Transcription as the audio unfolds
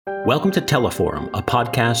Welcome to Teleforum, a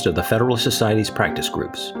podcast of the Federalist Society's practice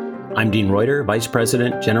groups. I'm Dean Reuter, Vice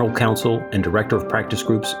President, General Counsel, and Director of Practice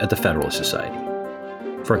Groups at the Federalist Society.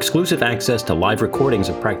 For exclusive access to live recordings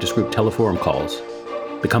of practice group Teleforum calls,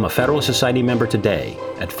 become a Federalist Society member today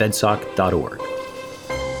at fedsoc.org.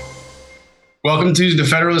 Welcome to the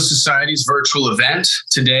Federalist Society's virtual event.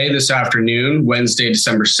 Today, this afternoon, Wednesday,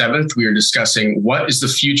 December 7th, we are discussing what is the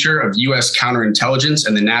future of U.S. counterintelligence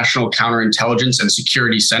and the National Counterintelligence and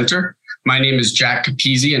Security Center. My name is Jack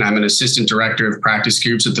Capizzi, and I'm an Assistant Director of Practice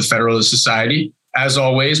Groups at the Federalist Society. As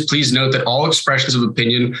always, please note that all expressions of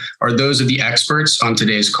opinion are those of the experts on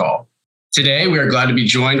today's call. Today, we are glad to be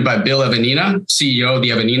joined by Bill Evanina, CEO of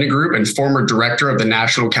the Evanina Group and former Director of the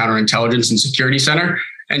National Counterintelligence and Security Center,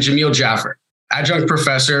 and Jamil Jaffer, Adjunct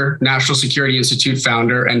Professor, National Security Institute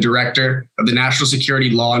founder, and Director of the National Security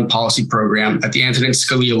Law and Policy Program at the Antonin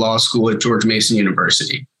Scalia Law School at George Mason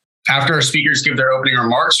University. After our speakers give their opening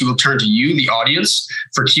remarks, we will turn to you, the audience,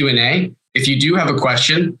 for Q&A. If you do have a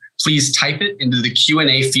question, please type it into the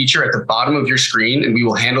Q&A feature at the bottom of your screen, and we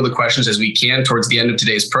will handle the questions as we can towards the end of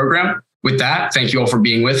today's program. With that, thank you all for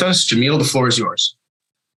being with us. Jamil, the floor is yours.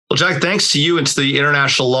 Well, Jack, thanks to you and to the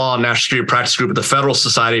International Law and National Security Practice Group at the Federal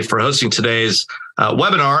Society for hosting today's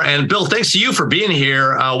webinar. And Bill, thanks to you for being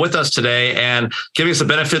here with us today and giving us the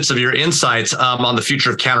benefits of your insights on the future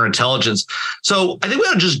of counterintelligence. So I think we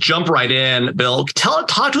ought to just jump right in, Bill.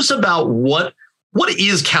 Talk to us about what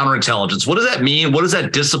is counterintelligence? What does that mean? What is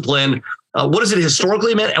that discipline? What does it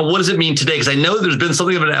historically mean? And what does it mean today? Because I know there's been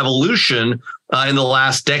something of an evolution in the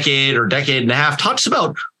last decade or decade and a half. Talk to us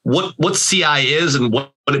about what CI is and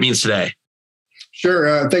what it means today.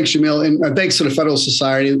 Sure. Thanks, Jamil. And thanks to the Federal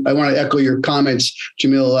Society. I want to echo your comments,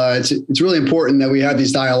 Jamil. It's really important that we have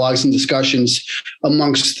these dialogues and discussions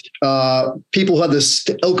amongst people who have this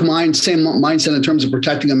same mindset in terms of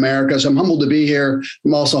protecting America. So I'm humbled to be here.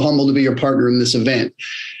 I'm also humbled to be your partner in this event.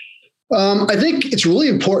 I think it's really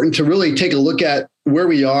important to really take a look at where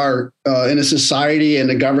we are in a society and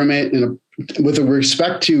a government with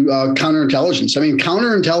respect to counterintelligence. I mean,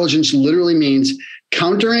 counterintelligence literally means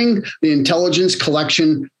countering the intelligence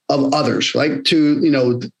collection of others, right?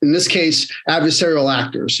 To, in this case, adversarial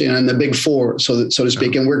actors and the big four, so to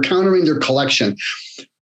speak, and we're countering their collection.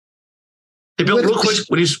 Hey, Bill, real quick,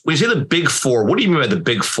 when you say the big four, what do you mean by the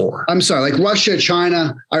big four? I'm sorry, like Russia,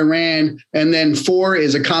 China, Iran, and then four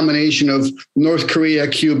is a combination of North Korea,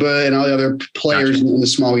 Cuba, and all the other players in the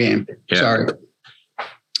small game. Yeah. Sorry.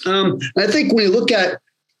 I think when you look at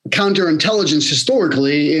counterintelligence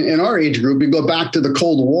historically in our age group, we go back to the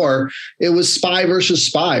Cold War, it was spy versus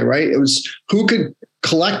spy, right? It was who could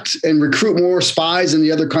collect and recruit more spies in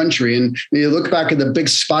the other country. And when you look back at the big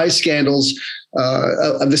spy scandals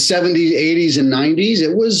of the 70s, 80s, and 90s,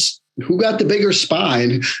 it was who got the bigger spy.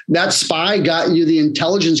 And that spy got you the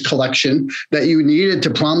intelligence collection that you needed to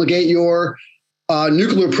promulgate your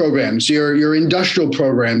nuclear programs, your industrial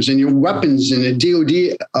programs, and your weapons in the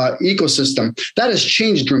DoD ecosystem. That has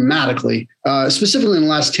changed dramatically, specifically in the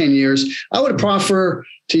last 10 years. I would proffer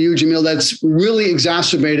to you, Jamil, that's really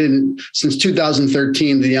exacerbated since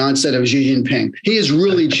 2013, the onset of Xi Jinping. He has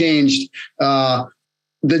really changed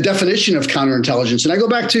the definition of counterintelligence. And I go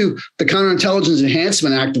back to the Counterintelligence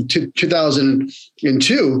Enhancement Act of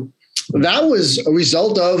 2002. That was a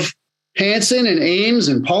result of Hansen and Ames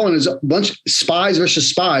and Paul and his bunch of spies versus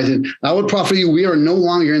spies. And I would proffer you, we are no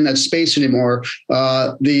longer in that space anymore.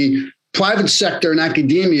 The private sector and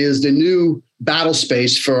academia is the new battle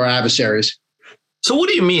space for our adversaries. So what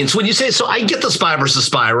do you mean? So when you say, so I get the spy versus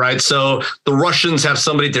spy, right? So the Russians have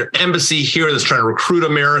somebody at their embassy here that's trying to recruit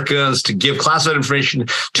Americans to give classified information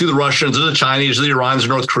to the Russians or the Chinese or the Iranians or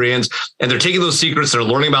North Koreans. And they're taking those secrets. They're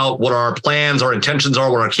learning about what our plans, our intentions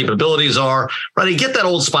are, what our capabilities are, right? I get that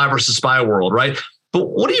old spy versus spy world, right? But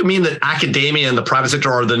what do you mean that academia and the private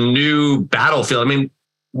sector are the new battlefield? I mean,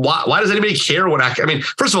 why does anybody care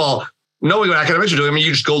first of all, knowing what academics are doing,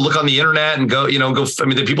 you just go look on the internet and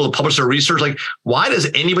the people that publish their research, like, why does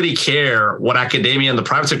anybody care what academia and the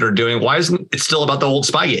private sector are doing? Why isn't it still about the old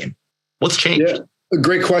spy game? What's changed? Yeah,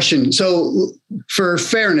 great question. So for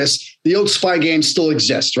fairness, the old spy game still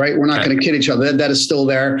exists, right? We're not going to kid each other. That is still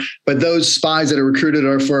there. But those spies that are recruited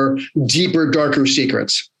are for deeper, darker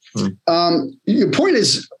secrets. Your point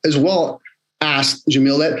is as well asked,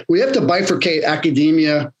 Jamil, that we have to bifurcate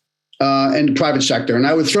academia and private sector. And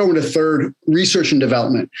I would throw in a third, research and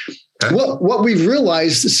development. Okay. What we've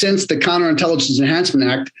realized since the Counterintelligence Enhancement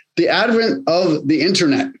Act, the advent of the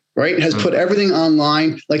internet, right, has put everything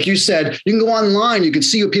online. Like you said, you can go online, you can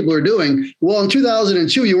see what people are doing. Well, in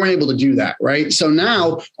 2002, you weren't able to do that, right? So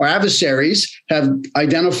now our adversaries have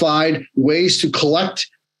identified ways to collect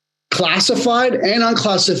classified and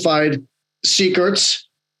unclassified secrets,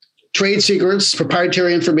 trade secrets,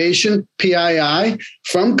 proprietary information, PII,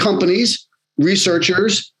 from companies,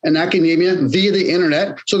 researchers, and academia via the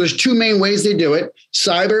internet. So there's two main ways they do it: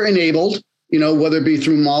 cyber enabled, whether it be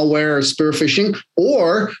through malware or spear phishing,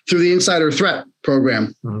 or through the insider threat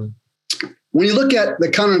program. Mm-hmm. When you look at the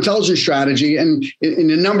counterintelligence strategy and in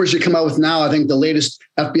the numbers that come out with now, I think the latest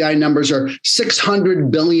FBI numbers are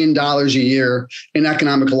 $600 billion a year in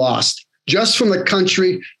economic loss just from the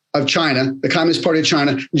country of China, the Communist Party of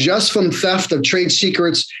China, just from theft of trade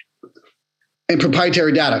secrets and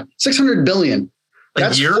proprietary data. $600 billion.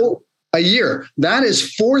 That's a year. That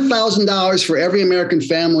is $4,000 for every American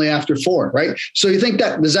family after four, right? So you think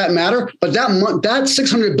does that matter? But that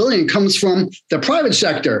 $600 billion comes from the private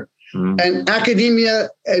sector. And academia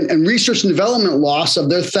and research and development loss of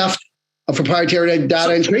their theft of proprietary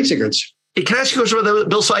data and trade secrets. Can I ask you a question about that,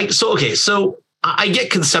 Bill? So I get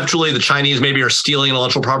conceptually the Chinese maybe are stealing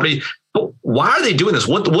intellectual property, but why are they doing this?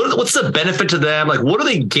 What's the benefit to them? Like, what are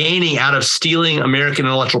they gaining out of stealing American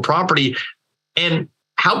intellectual property? And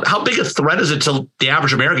how big a threat is it to the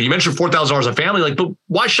average American? You mentioned $4,000 a family, but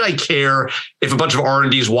why should I care if a bunch of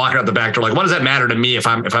R&Ds walking out the back door? Like, what does that matter to me if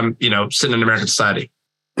I'm sitting in American society?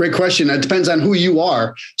 Great question. It depends on who you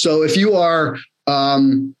are. So if you are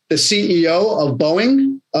the CEO of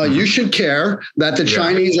Boeing, you should care that the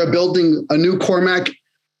Chinese are building a new Cormac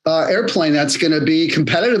airplane that's going to be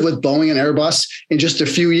competitive with Boeing and Airbus in just a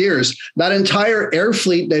few years. That entire air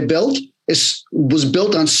fleet they built was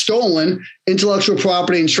built on stolen intellectual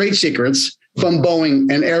property and trade secrets from Boeing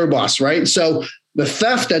and Airbus, right? So the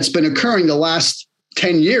theft that's been occurring the last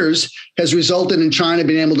 10 years has resulted in China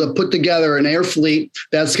being able to put together an air fleet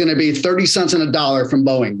that's going to be 30 cents on a dollar from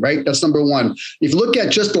Boeing, right? That's number one. If you look at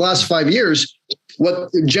just the last 5 years, what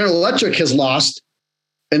General Electric has lost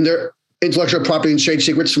in their intellectual property and trade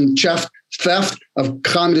secrets from theft of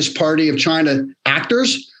Communist Party of China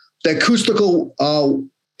actors, the acoustical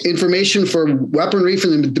information for weaponry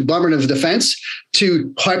from the Department of Defense to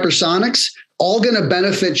hypersonics, all going to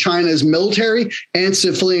benefit China's military and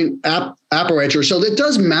civilian apparatus. So it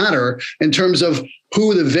does matter in terms of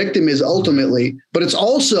who the victim is ultimately, but it's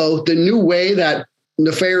also the new way that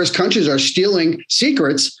nefarious countries are stealing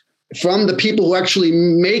secrets from the people who actually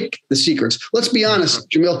make the secrets. Let's be honest,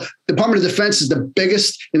 Jamil, the Department of Defense is the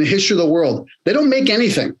biggest in the history of the world. They don't make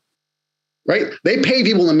anything, right? They pay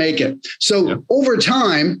people to make it. So over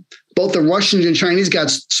time, both the Russians and Chinese got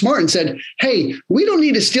smart and said, hey, we don't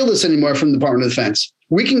need to steal this anymore from the Department of Defense.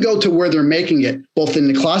 We can go to where they're making it, both in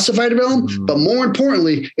the classified realm, but more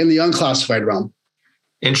importantly, in the unclassified realm.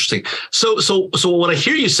 Interesting. So what I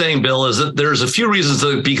hear you saying, Bill, is that there's a few reasons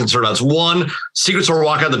to be concerned about. One, secrets are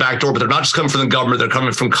walking out the back door, but they're not just coming from the government. They're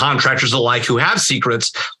coming from contractors alike who have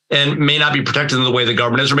secrets and may not be protected in the way the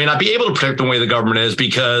government is, or may not be able to protect them the way the government is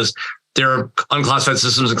because their unclassified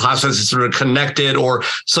systems and classified systems are connected, or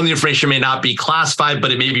some of the information may not be classified,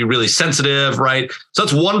 but it may be really sensitive, right? So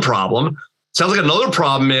that's one problem. Sounds like another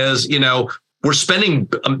problem is, we're spending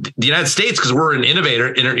the United States, because we're an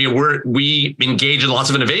innovator, we engage in lots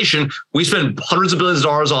of innovation. We spend hundreds of billions of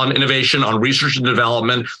dollars on innovation, on research and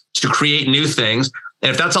development to create new things.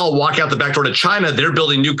 And if that's all walking out the back door to China, they're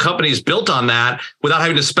building new companies built on that without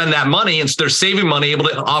having to spend that money. And so they're saving money, able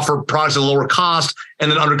to offer products at a lower cost,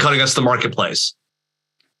 and then undercutting us the marketplace.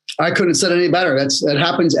 I couldn't have said it any better. That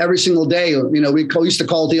happens every single day. We used to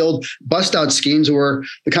call it the old bust out schemes, where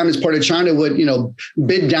the Communist Party of China would,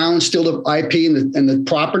 bid down, steal the IP and the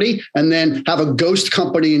property, and then have a ghost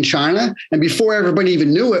company in China. And before everybody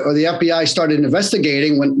even knew it, or the FBI started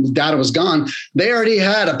investigating when the data was gone, they already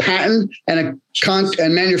had a patent and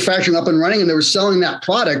manufacturing up and running, and they were selling that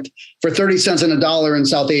product for 30 cents on a dollar in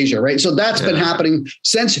South Asia, right? So that's been happening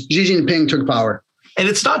since Xi Jinping took power. And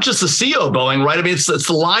it's not just the CEO of Boeing, right? I mean, it's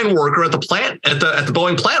the line worker at the plant, at the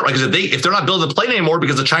Boeing plant, right? Because if they're not building the plane anymore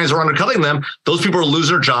because the Chinese are undercutting them, those people are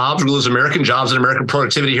losing their jobs, we lose American jobs and American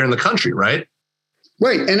productivity here in the country, right?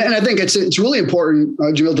 Right. And I think it's really important,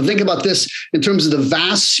 Jamil, to think about this in terms of the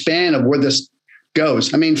vast span of where this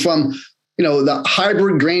goes. I mean, from, the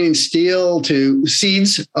hybrid grain and steel to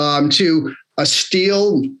seeds, to a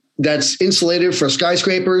steel that's insulated for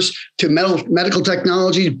skyscrapers, to medical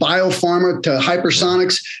technology, biopharma, to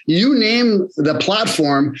hypersonics. You name the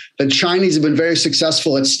platform, the Chinese have been very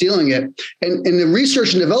successful at stealing it. And in the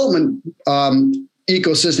research and development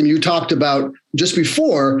ecosystem you talked about just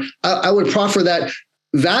before, I would proffer that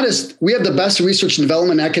we have the best research and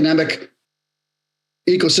development academic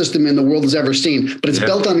ecosystem in the world has ever seen, but it's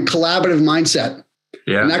built on a collaborative mindset.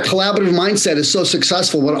 Yeah. And that collaborative mindset is so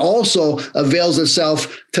successful, but also avails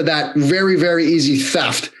itself to that very, very easy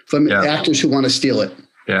theft from actors who want to steal it.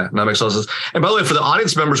 Yeah, that makes a lot of sense. And by the way, for the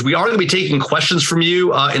audience members, we are going to be taking questions from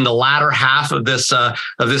you in the latter half of this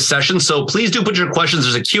session. So please do put your questions.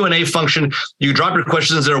 There's a Q&A function. You drop your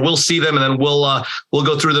questions there. We'll see them, and then we'll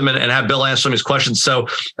go through them and have Bill answer some of these questions.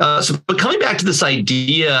 But coming back to this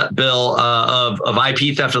idea, Bill, of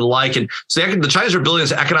IP theft and the like, and so the Chinese are building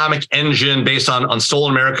this economic engine based on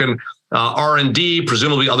stolen American R&D.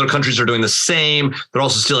 Presumably other countries are doing the same. They're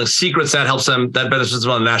also stealing secrets. That helps them. That benefits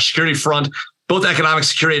them on the national security front. Both economic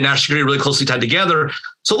security and national security are really closely tied together.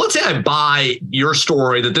 So let's say I buy your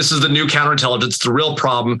story that this is the new counterintelligence, the real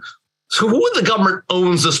problem. So who in the government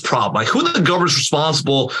owns this problem? Like, who in the government is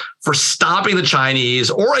responsible for stopping the Chinese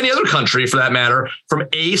or any other country, for that matter, from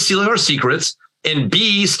A, stealing our secrets, and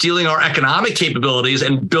B, stealing our economic capabilities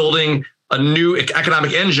and building a new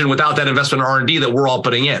economic engine without that investment in R&D that we're all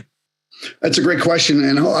putting in? That's a great question,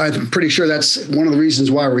 and I'm pretty sure that's one of the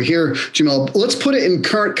reasons why we're here, Jamil. Let's put it in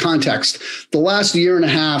current context. The last year and a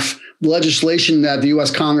half, the legislation that the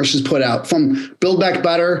U.S. Congress has put out, from Build Back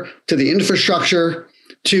Better to the infrastructure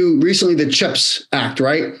to recently the CHIPS Act,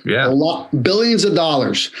 right? Yeah. Billions of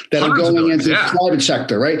dollars that are going into the private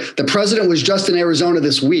sector, right? The president was just in Arizona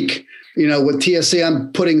this week, with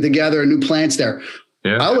TSMC putting together new plants there.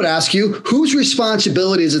 Yeah. I would ask you, whose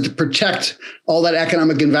responsibility is it to protect all that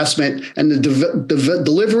economic investment and the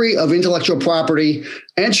delivery of intellectual property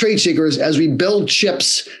and trade secrets as we build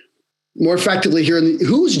chips more effectively here?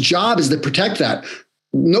 Whose job is to protect that?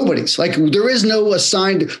 Nobody's. Like, there is no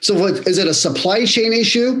assigned. So is it a supply chain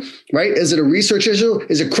issue, right? Is it a research issue?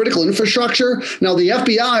 Is it critical infrastructure? Now, the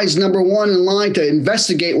FBI is number one in line to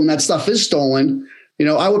investigate when that stuff is stolen.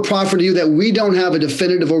 I would proffer to you that we don't have a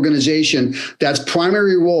definitive organization that's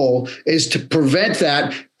primary role is to prevent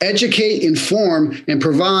that, educate, inform, and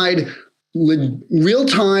provide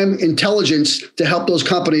real-time intelligence to help those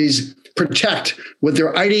companies protect what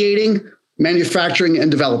they're ideating, manufacturing, and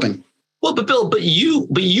developing. Well, but Bill, you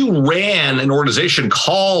ran an organization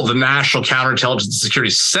called the National Counterintelligence and Security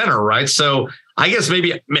Center, right? So I guess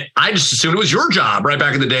maybe I just assumed it was your job right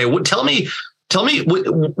back in the day. Tell me,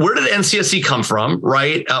 where did NCSC come from,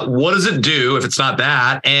 right? What does it do if it's not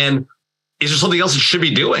that? And is there something else it should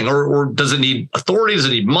be doing, or does it need authority? Does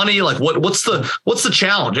it need money? Like, what's the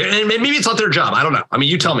challenge? And maybe it's not their job. I don't know. I mean,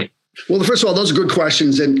 you tell me. Well, first of all, those are good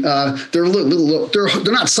questions, and they're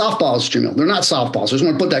not softballs, Jamil. They're not softballs. I just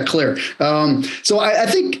want to put that clear. So I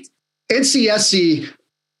think NCSC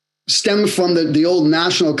stemmed from the old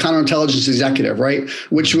National Counterintelligence Executive, right,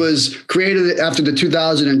 which was created after the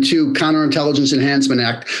 2002 Counterintelligence Enhancement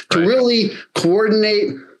Act to really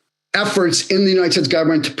coordinate efforts in the United States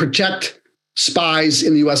government to protect spies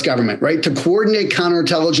in the U.S. government, right, to coordinate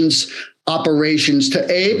counterintelligence operations,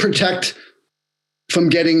 to protect from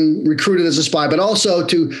getting recruited as a spy, but also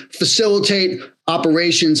to facilitate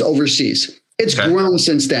operations overseas. It's grown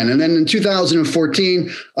since then. And then in 2014,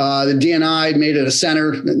 the DNI made it a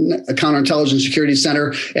center, a counterintelligence security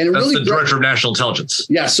center. And That's the Director of National Intelligence.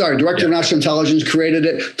 Director of National Intelligence created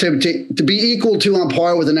it to be equal to, on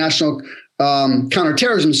par with the National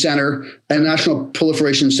Counterterrorism Center and National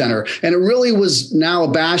Proliferation Center. And it really was now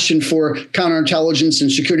a bastion for counterintelligence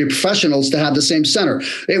and security professionals to have the same center.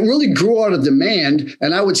 It really grew out of demand,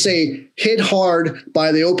 and I would say hit hard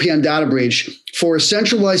by the OPM data breach, for a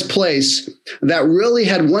centralized place that really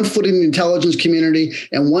had one foot in the intelligence community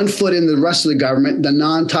and one foot in the rest of the government, the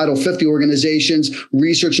non-Title 50 organizations,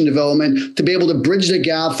 research and development, to be able to bridge the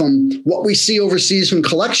gap from what we see overseas from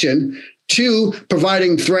collection to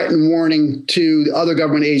providing threat and warning to other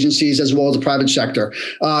government agencies as well as the private sector.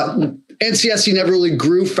 NCSC never really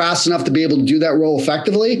grew fast enough to be able to do that role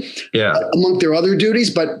effectively among their other duties,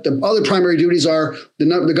 but the other primary duties are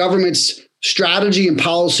the government's strategy and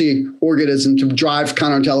policy organism to drive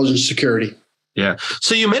counterintelligence security. Yeah.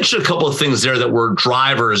 So you mentioned a couple of things there that were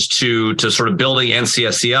drivers to sort of building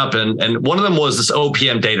NCSC up. And one of them was this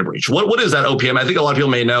OPM data breach. What is that OPM? I think a lot of people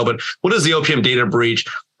may know, but what is the OPM data breach?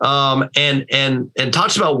 And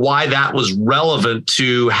talks about why that was relevant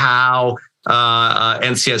to how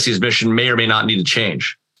NCSC's mission may or may not need to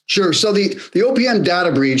change. Sure. So the OPM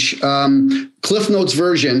data breach, Cliff Notes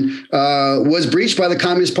version, was breached by the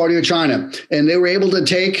Communist Party of China, and they were able to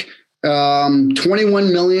take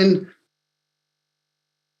 21 million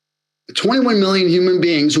human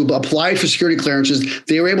beings who applied for security clearances.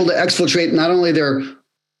 They were able to exfiltrate not only their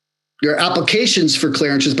applications for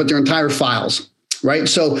clearances, but their entire files. Right.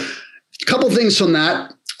 So a couple of things from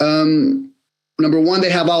that. Number one, they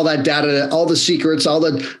have all that data, all the secrets, all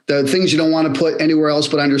the things you don't want to put anywhere else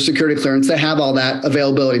but under security clearance. They have all that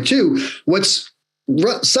availability too. What's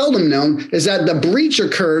seldom known is that the breach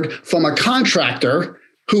occurred from a contractor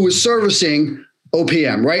who was servicing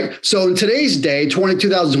OPM, right? So in today's day,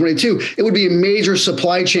 2022, it would be a major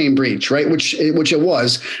supply chain breach, right? Which it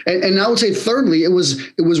was. And I would say thirdly, it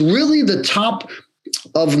was really the top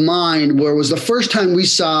of mind where it was the first time we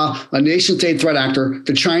saw a nation state threat actor,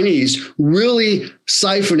 the Chinese, really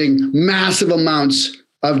siphoning massive amounts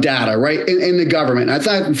of data, right, in the government.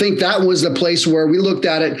 I think that was the place where we looked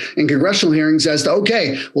at it in congressional hearings as to,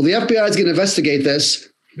 okay, well, the FBI is going to investigate this.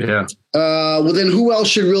 Yeah. Well, then who else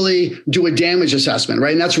should really do a damage assessment,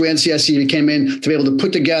 right? And that's where NCSC came in to be able to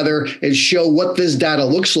put together and show what this data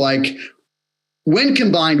looks like when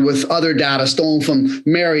combined with other data stolen from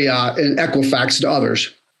Marriott and Equifax and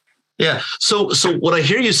others. Yeah. So what I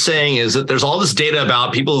hear you saying is that there's all this data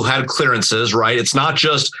about people who had clearances, right? It's not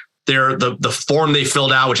just the form they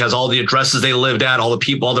filled out, which has all the addresses they lived at, all the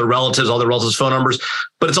people, all their relatives, phone numbers.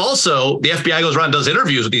 But it's also the FBI goes around and does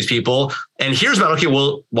interviews with these people and hears about, okay,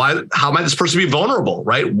 well, how might this person be vulnerable,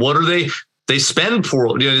 right? What are they spend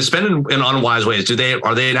poorly, they spend in unwise ways. Are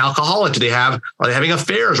they an alcoholic? Are they having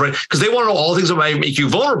affairs, right? Because they want to know all the things that might make you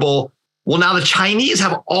vulnerable. Well, now the Chinese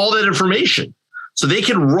have all that information. So they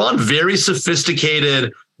can run very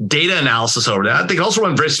sophisticated data analysis over that. They can also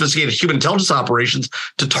run very sophisticated human intelligence operations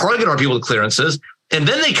to target our people with clearances. And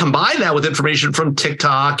then they combine that with information from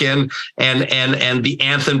TikTok and the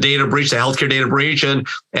Anthem data breach, the healthcare data breach, and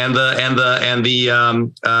the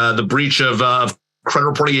breach of credit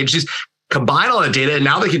reporting agencies. Combine all that data, and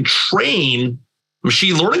now they can train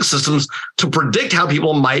machine learning systems to predict how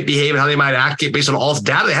people might behave and how they might act based on all this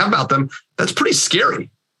data they have about them. That's pretty scary.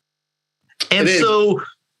 And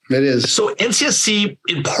it is. So NCSC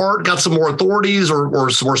in part got some more authorities or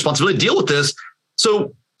some more responsibility to deal with this.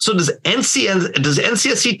 So does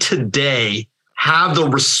NCSC today have the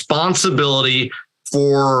responsibility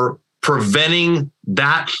for preventing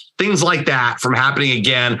things like that from happening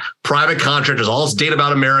again? Private contractors, all this data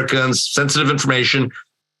about Americans, sensitive information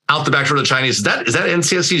out the back door of the Chinese. Is that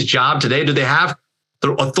NCSC's job today? Do they have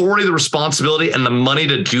the authority, the responsibility, and the money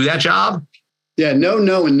to do that job? Yeah, no,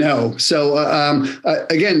 and no. So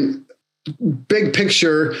again, big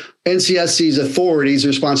picture, NCSC's authorities,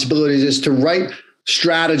 responsibilities is to write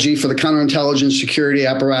strategy for the counterintelligence security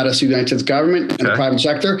apparatus of the United States government and the private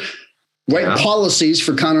sector, write policies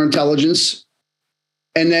for counterintelligence,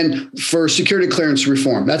 and then for security clearance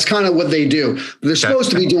reform. That's kind of what they do. They're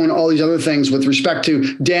supposed to be doing all these other things with respect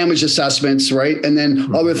to damage assessments, right? And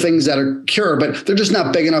then other things that are cure, but they're just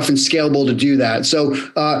not big enough and scalable to do that. So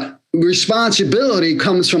responsibility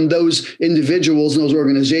comes from those individuals and those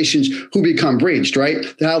organizations who become breached, right?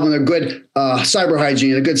 To having a good cyber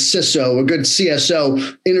hygiene, a good CISO, a good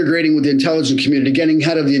CSO, integrating with the intelligence community, getting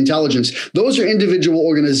ahead of the intelligence. Those are individual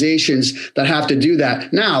organizations that have to do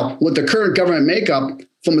that. Now, with the current government makeup,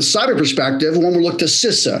 from a cyber perspective, one will look to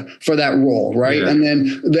CISA for that role, right? Yeah. And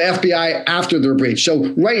then the FBI after their breach.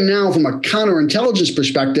 So right now, from a counterintelligence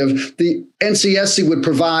perspective, the NCSC would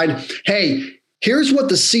provide, hey, here's what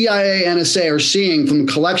the CIA, NSA are seeing from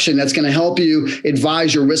the collection that's going to help you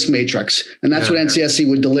advise your risk matrix. And that's what NCSC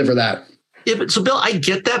would deliver that. Yeah, but so Bill, I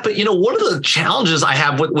get that, but one of the challenges I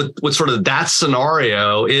have with sort of that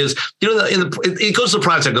scenario is, it goes to the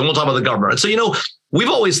private sector, then we'll talk about the government. So, we've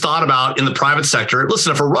always thought about in the private sector,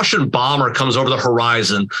 listen, if a Russian bomber comes over the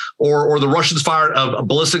horizon or the Russians fired a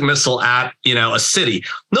ballistic missile at, a city,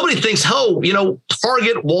 nobody thinks,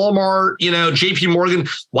 Target, Walmart, JP Morgan,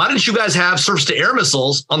 why didn't you guys have surface to air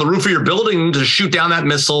missiles on the roof of your building to shoot down that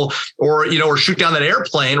missile or shoot down that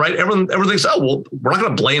airplane, right? Everyone thinks, we're not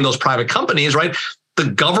going to blame those private companies, right? The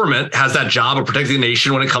government has that job of protecting the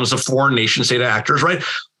nation when it comes to foreign nation state actors, right?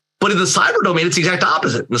 But in the cyber domain, it's the exact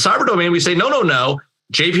opposite. In the cyber domain, we say, no.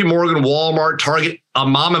 JP Morgan, Walmart, Target, a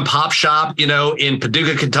mom and pop shop, in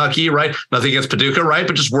Paducah, Kentucky, right? Nothing against Paducah, right?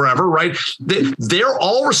 But just wherever, right? They're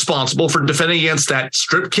all responsible for defending against that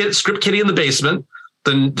script kiddie in the basement,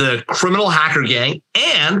 the criminal hacker gang,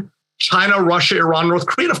 and China, Russia, Iran, North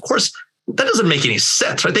Korea. And of course, that doesn't make any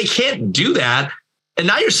sense, right? They can't do that. And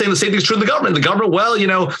now you're saying the same thing's true in the government. The government,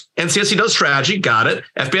 NCSC does strategy, got it.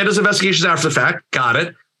 FBI does investigations after the fact, got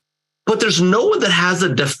it. But there's no one that has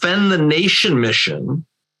a defend the nation mission,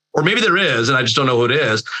 or maybe there is, and I just don't know who it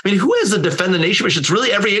is. I mean, who has the defend the nation mission? It's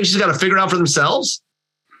really every agency's got to figure it out for themselves.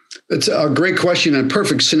 It's a great question and a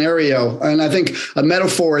perfect scenario. And I think a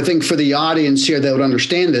metaphor, for the audience here that would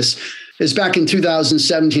understand this is back in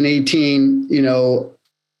 2017, 18,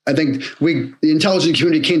 I think the intelligence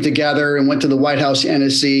community came together and went to the White House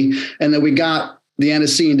NSC, and then we got the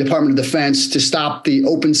NSC and Department of Defense to stop the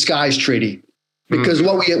Open Skies Treaty. Because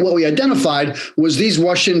what we identified was these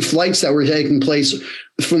Russian flights that were taking place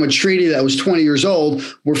from a treaty that was 20 years old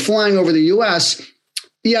were flying over the U.S.,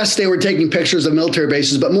 yes, they were taking pictures of military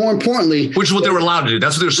bases, but more importantly, which is what they were allowed to do.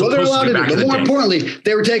 That's what they were supposed to do back in the day. But more importantly,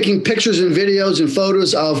 they were taking pictures and videos and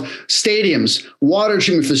photos of stadiums, water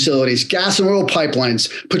treatment facilities, gas and oil pipelines,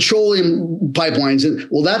 petroleum pipelines. And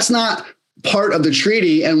well, that's not part of the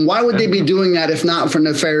treaty. And why would they be doing that if not for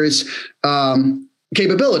nefarious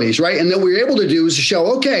capabilities, right? And what we were able to do is to show,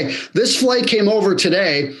 okay, this flight came over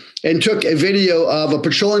today and took a video of a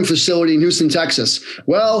petroleum facility in Houston, Texas.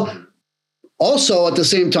 Well, also at the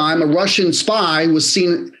same time, a Russian spy was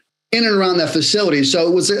seen in and around that facility. So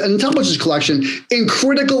it was an intelligence collection in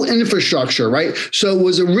critical infrastructure, right? So it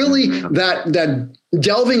was a really that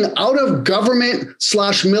delving out of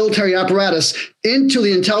government/military apparatus into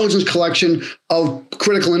the intelligence collection of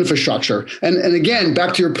critical infrastructure. And again,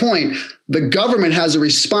 back to your point, the government has a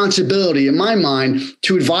responsibility, in my mind,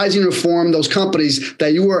 to advise and inform those companies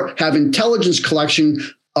that you have intelligence collection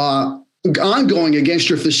ongoing against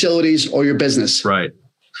your facilities or your business. Right.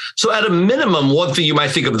 So at a minimum, one thing you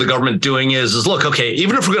might think of the government doing is look, okay,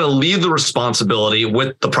 even if we're going to leave the responsibility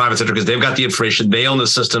with the private sector because they've got the information, they own the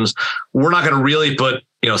systems, we're not going to really put,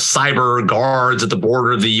 cyber guards at the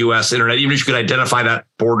border of the U.S. internet, even if you could identify that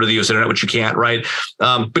border of the U.S. internet, which you can't, right?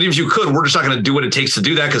 But even if you could, we're just not going to do what it takes to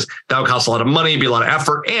do that because that would cost a lot of money, be a lot of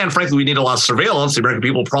effort. And frankly, we need a lot of surveillance. The American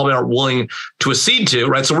people probably aren't willing to accede to,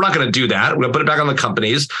 right? So we're not going to do that. We're going to put it back on the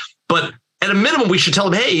companies. But at a minimum, we should tell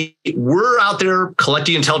them, hey, we're out there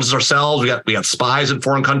collecting intelligence ourselves. We got spies in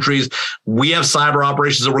foreign countries. We have cyber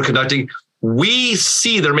operations that we're conducting. We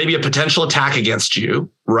see there may be a potential attack against you,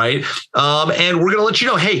 right? And we're going to let you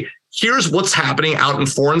know, hey, here's what's happening out in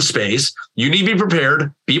foreign space. You need to be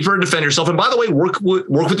prepared to defend yourself. And by the way, work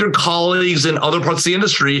with your colleagues in other parts of the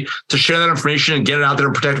industry to share that information and get it out there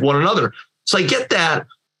and protect one another. So I get that,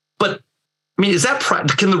 but I mean, is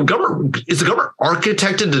the government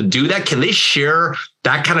architected to do that? Can they share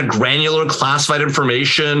that kind of granular classified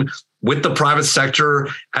information with the private sector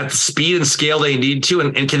at the speed and scale they need to?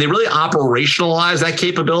 And can they really operationalize that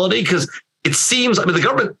capability? Because it seems, the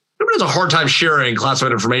government has a hard time sharing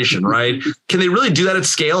classified information, right? Can they really do that at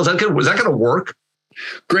scale? Is that going to work?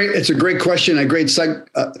 Great. It's a great question. A great setup,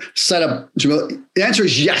 Jamil. The answer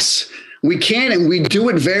is yes. We can, and we do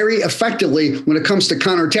it very effectively when it comes to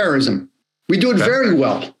counterterrorism. We do it very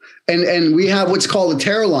well. And we have what's called a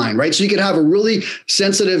terror line, right? So you could have a really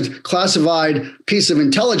sensitive classified piece of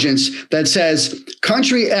intelligence that says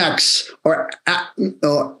country X or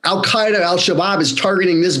Al-Qaeda, Al-Shabaab is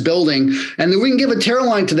targeting this building. And then we can give a terror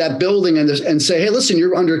line to that building and say, hey, listen,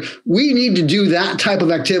 we need to do that type of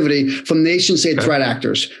activity from nation state threat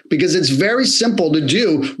actors, because it's very simple to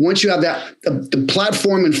do once you have the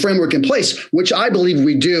platform and framework in place, which I believe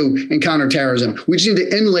we do in counterterrorism. We just need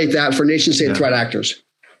to emulate that for nation state threat actors.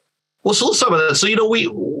 Well, so let's talk about that. So, we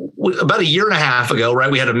about a year and a half ago, right,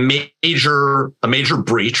 we had a major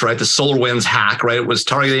breach, right? The SolarWinds hack, right? It was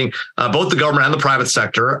targeting both the government and the private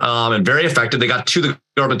sector, and very effective. They got to the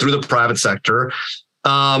government through the private sector.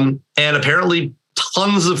 And apparently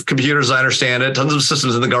tons of computers, I understand it, tons of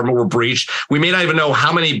systems in the government were breached. We may not even know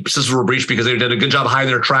how many systems were breached because they did a good job hiding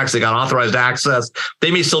their tracks. They got authorized access. They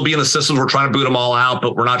may still be in the systems. We're trying to boot them all out,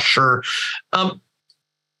 but we're not sure.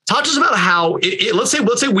 Talk to us about how, let's say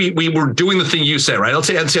we were doing the thing you say, right? Let's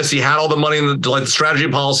say NCSC had all the money in the strategy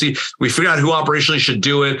and policy. We figured out who operationally should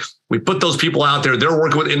do it. We put those people out there. They're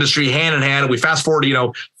working with industry hand in hand. And we fast forward,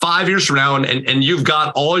 5 years from now, and you've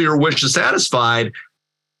got all your wishes satisfied.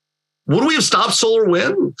 Would we have stopped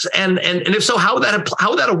SolarWinds? And if so, how would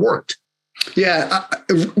that have worked? Yeah,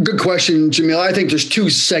 good question, Jamil. I think there's two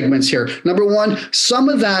segments here. Number one, some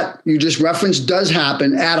of that you just referenced does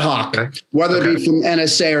happen ad hoc, whether it be from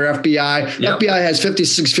NSA or FBI. Yep. FBI has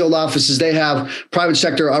 56 field offices. They have private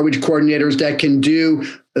sector outreach coordinators that can do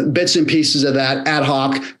bits and pieces of that ad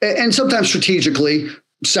hoc and sometimes strategically,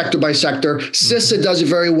 sector by sector. CISA does it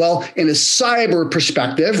very well in a cyber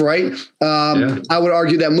perspective, right? I would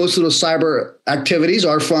argue that most of those cyber activities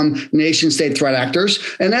are from nation state threat actors.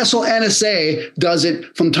 And also NSA does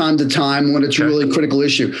it from time to time when it's a really critical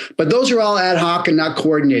issue. But those are all ad hoc and not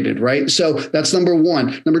coordinated, right? So that's number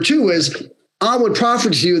one. Number two is, I would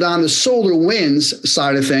proffer to you that on the SolarWinds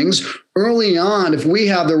side of things, early on, if we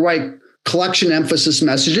have the right collection emphasis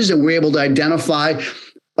messages and we're able to identify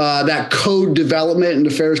that code development and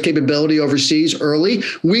nefarious capability overseas early,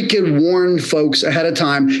 we can warn folks ahead of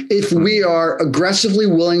time if we are aggressively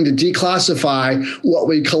willing to declassify what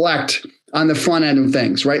we collect on the front end of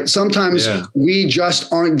things, right? Sometimes we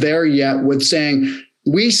just aren't there yet with saying,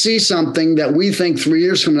 we see something that we think 3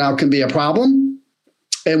 years from now can be a problem.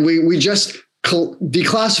 And we just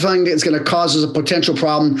declassifying is going to cause us a potential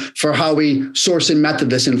problem for how we source and method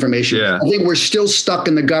this information. Yeah. I think we're still stuck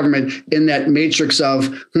in the government in that matrix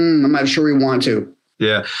of, I'm not sure we want to.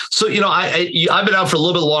 Yeah. So, I've been out for a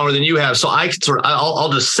little bit longer than you have. So I can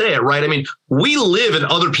I'll just say it, right? I mean, we live in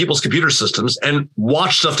other people's computer systems and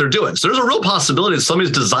watch stuff they're doing. So there's a real possibility that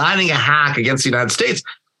somebody's designing a hack against the United States.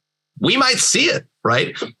 We might see it,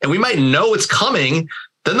 right? And we might know it's coming.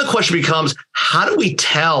 Then the question becomes, how do we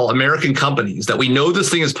tell American companies that we know this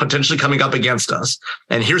thing is potentially coming up against us?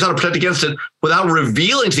 And here's how to protect against it without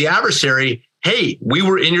revealing to the adversary, hey, we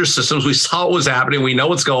were in your systems. We saw what was happening. We know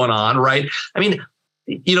what's going on, right? I mean,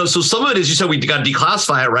 so some of it is, you said we got to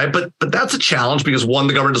declassify it, right? But that's a challenge because one,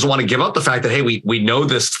 the government doesn't want to give up the fact that, hey, we know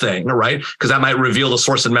this thing, right? Because that might reveal the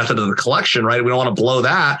source and method of the collection, right? We don't want to blow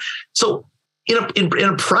that. So in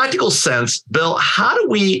a practical sense, Bill, how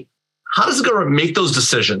does the government make those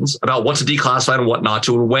decisions about what to declassify and what not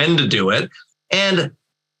to, and when to do it? And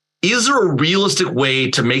is there a realistic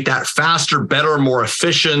way to make that faster, better, more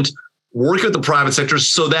efficient, working with the private sector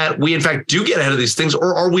so that we, in fact, do get ahead of these things?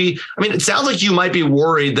 Or are we, it sounds like you might be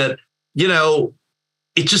worried that,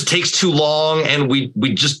 it just takes too long and we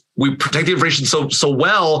protect the information so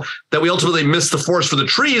well that we ultimately miss the forest for the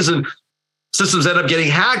trees and systems end up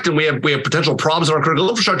getting hacked and we have potential problems in our critical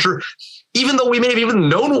infrastructure. Even though we may have even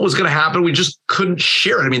known what was going to happen, we just couldn't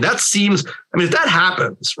share it. That seems, if that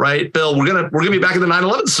happens, right, Bill, we're gonna be back in the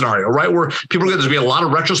 9/11 scenario, right, where people are going to be a lot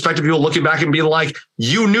of retrospective people looking back and being like,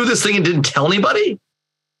 you knew this thing and didn't tell anybody,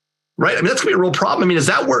 right? That's gonna be a real problem. Is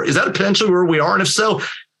that potentially where we are? And if so,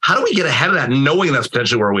 how do we get ahead of that, knowing that's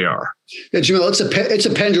potentially where we are? Yeah, Jamil, it's a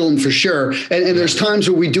pendulum for sure. And there's times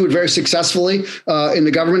where we do it very successfully in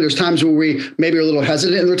the government. There's times where we maybe are a little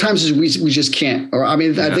hesitant, and there are times we just can't. I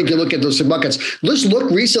think you look at those buckets. Let's look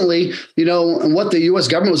recently, and what the U.S.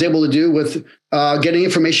 government was able to do with getting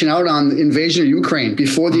information out on the invasion of Ukraine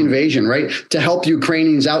before the invasion, right? To help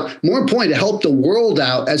Ukrainians out. More importantly, to help the world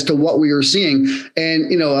out as to what we were seeing.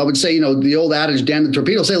 And, I would say, the old adage, damn the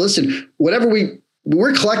torpedo, say, listen, whatever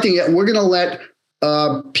we're collecting it, we're going to let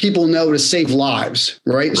people know to save lives,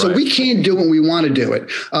 right? So we can do it when we want to do it.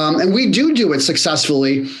 And we do it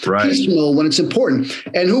successfully, piecemeal when it's important.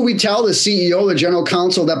 And who we tell, the CEO, the general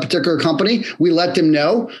counsel of that particular company, we let them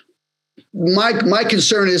know. My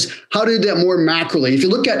concern is how to do that more macroly. If you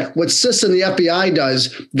look at what CISA and the FBI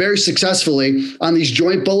does very successfully on these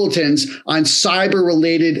joint bulletins on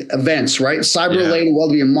cyber-related events, right? Cyber-related,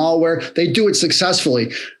 whether it be malware, they do it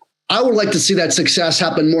successfully. I would like to see that success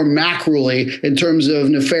happen more macroly in terms of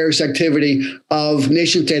nefarious activity of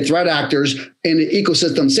nation-state threat actors in the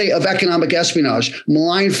ecosystem, say, of economic espionage,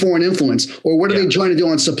 malign foreign influence, or what are they trying to do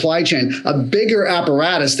on supply chain? A bigger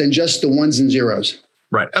apparatus than just the ones and zeros.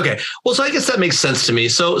 Right. Okay. Well, so I guess that makes sense to me.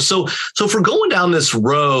 So if we're going down this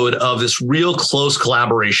road of this real close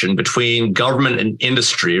collaboration between government and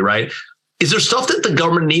industry, right? Is there stuff that the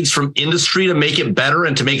government needs from industry to make it better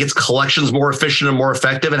and to make its collections more efficient and more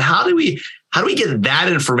effective? And how do we get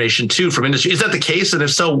that information too from industry? Is that the case? And if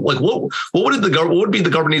so, what would be the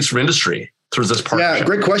government needs from industry through this partnership? Yeah,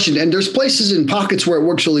 great question. And there's places and pockets where it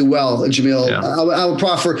works really well, Jamil. Yeah. I would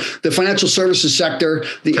proffer the financial services sector,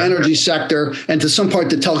 the energy sector, and to some part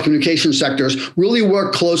the telecommunications sectors really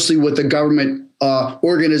work closely with the government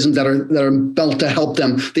organisms that are built to help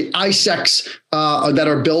them. The ISECs that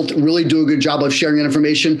are built really do a good job of sharing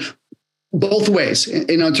information both ways,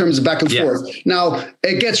 in terms of back and forth. Now,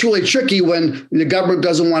 it gets really tricky when the government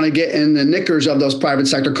doesn't want to get in the knickers of those private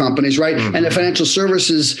sector companies, right? Mm-hmm. And the financial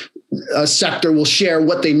services sector will share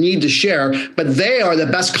what they need to share, but they are the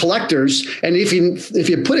best collectors. And if you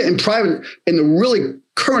put it in private, in the really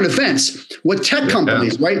current events with tech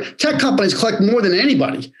companies, right? Tech companies collect more than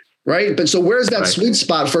anybody. Right. But so where's that sweet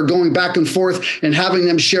spot for going back and forth and having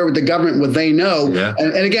them share with the government what they know? Yeah.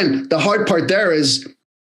 And again, the hard part there is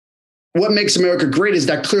what makes America great is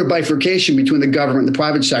that clear bifurcation between the government and the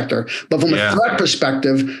private sector. But from a threat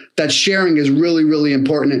perspective, that sharing is really, really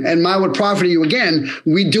important. And I would proffer to you again,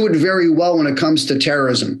 we do it very well when it comes to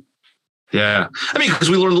terrorism. Yeah. Because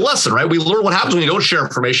we learned the lesson, right? We learned what happens when you don't share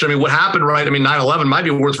information. What happened, right? 9/11 might be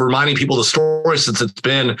worth reminding people the story since it's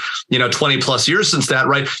been, 20 plus years since that,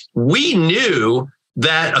 right? We knew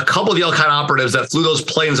that a couple of the Al-Qaeda operatives that flew those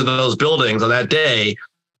planes into those buildings on that day,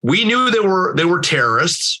 we knew they were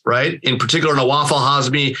terrorists, right? In particular, Nawaf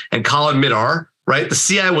al-Hazmi and Khalid Mihdhar, right? The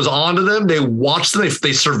CIA was onto them. They watched them.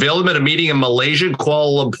 They surveilled them at a meeting in Malaysia,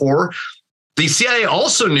 Kuala Lumpur. The CIA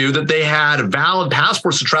also knew that they had valid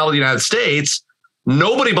passports to travel to the United States.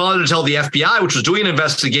 Nobody bothered to tell the FBI, which was doing an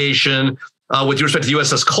investigation with respect to the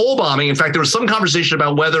USS Cole bombing. In fact, there was some conversation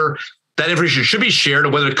about whether that information should be shared or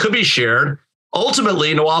whether it could be shared.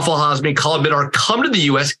 Ultimately, Nawaf al-Hazmi, Khalid Mihdhar come to the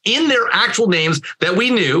U.S. in their actual names that we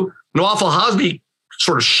knew. Nawaf al-Hazmi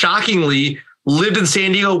sort of shockingly lived in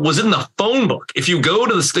San Diego, was in the phone book. If you go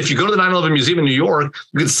to the 9/11 Museum in New York,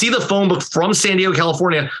 you can see the phone book from San Diego,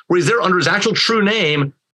 California, where he's there under his actual true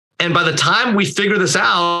name. And by the time we figure this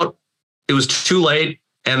out, it was too late.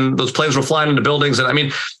 And those planes were flying into buildings.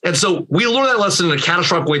 And so we learned that lesson in a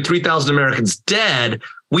catastrophic way, 3,000 Americans dead.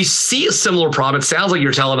 We see a similar problem. It sounds like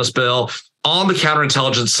you're telling us, Bill, on the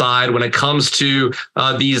counterintelligence side when it comes to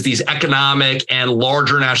these economic and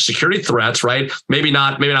larger national security threats, right? Maybe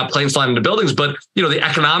not planes flying into buildings, but the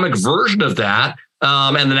economic version of that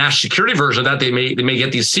and the national security version of that, they may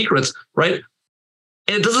get these secrets, right?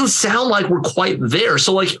 And it doesn't sound like we're quite there.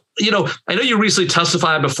 So I know you recently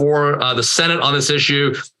testified before the Senate on this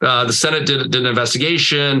issue. The Senate did an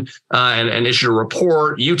investigation and issued a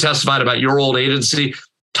report. You testified about your old agency.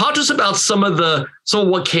 Talk to us about some of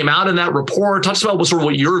what came out in that report. Talk to us about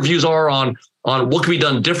what your views are on what can be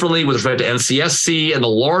done differently with respect to NCSC and the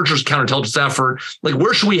larger counterintelligence effort. Like,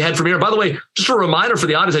 where should we head from here? By the way, just a reminder for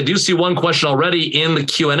the audience, I do see one question already in the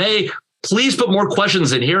Q&A. Please put more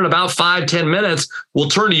questions in here. In about 5-10 minutes, we'll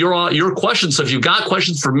turn to your questions. So if you've got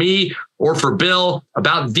questions for me or for Bill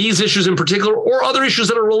about these issues in particular or other issues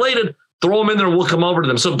that are related, throw them in there and we'll come over to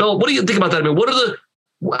them. So Bill, what do you think about that?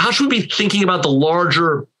 How should we be thinking about the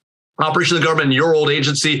larger operation of the government in your old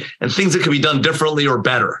agency and things that could be done differently or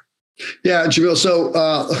better? Yeah, Jamil.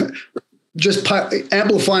 So just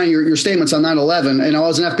amplifying your statements on 9/11, and I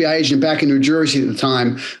was an FBI agent back in New Jersey at the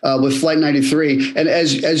time with Flight 93. And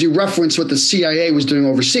as you referenced what the CIA was doing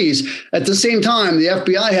overseas, at the same time, the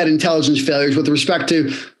FBI had intelligence failures with respect to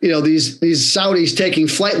these Saudis taking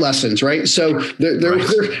flight lessons, right? So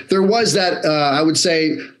there was that I would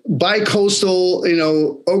say bi-coastal,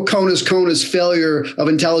 OCONUS failure of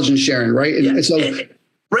intelligence sharing, right? And so.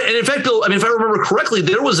 Right. And in fact, Bill, if I remember correctly,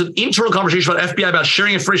 there was an internal conversation about FBI about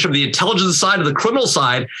sharing information from the intelligence side to the criminal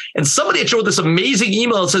side. And somebody had wrote this amazing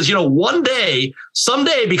email that says, one day,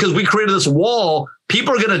 someday, because we created this wall,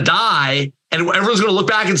 people are going to die and everyone's going to look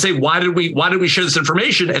back and say, why did we share this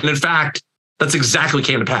information? And in fact, that's exactly what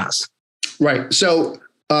came to pass. Right. So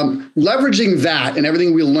leveraging that and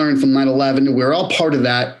everything we learned from 9/11, we're all part of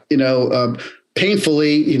that,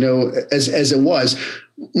 painfully, as it was.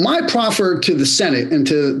 My proffer to the Senate and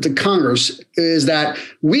to the Congress is that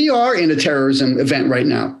we are in a terrorism event right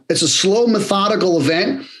now. It's a slow, methodical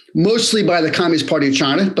event, mostly by the Communist Party of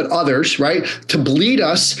China, but others, right, to bleed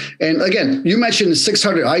us. And again, you mentioned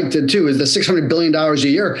I did too, is the $600 billion a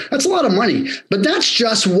year. That's a lot of money, but that's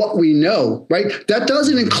just what we know, right? That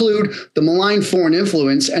doesn't include the malign foreign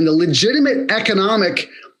influence and the legitimate economic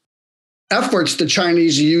efforts the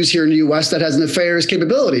Chinese use here in the U.S. that has nefarious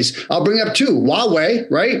capabilities. I'll bring up two. Huawei,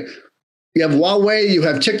 right? You have Huawei, you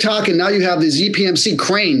have TikTok, and now you have these EPMC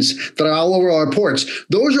cranes that are all over our ports.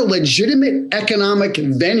 Those are legitimate economic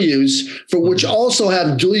venues for which also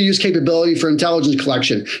have dual use capability for intelligence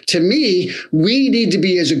collection. To me, we need to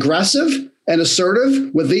be as aggressive and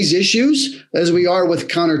assertive with these issues as we are with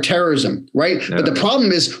counterterrorism, right? Yeah. But the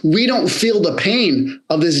problem is we don't feel the pain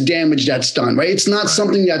of this damage that's done, right? It's not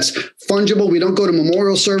something that's fungible. We don't go to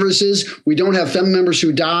memorial services. We don't have family members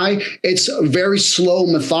who die. It's very slow,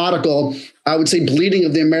 methodical, I would say, bleeding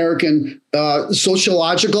of the American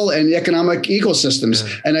sociological and economic ecosystems.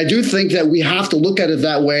 Yeah. And I do think that we have to look at it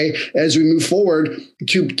that way as we move forward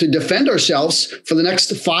to defend ourselves for the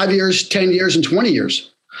next 5 years, 10 years, and 20 years.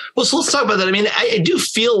 Well, so let's talk about that. I do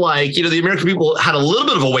feel like, the American people had a little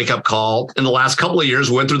bit of a wake-up call in the last couple of years.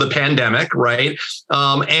 We went through the pandemic, right?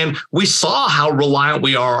 And we saw how reliant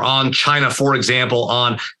we are on China, for example,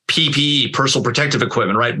 on PPE, personal protective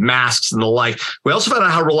equipment, right? Masks and the like. We also found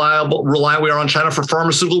out how reliant we are on China for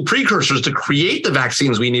pharmaceutical precursors to create the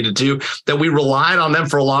vaccines we needed to, that we relied on them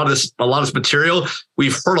for a lot of this material.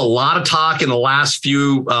 We've heard a lot of talk in the last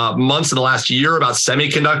few months, in the last year, about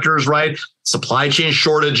semiconductors, right? Supply chain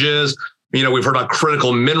shortages. We've heard about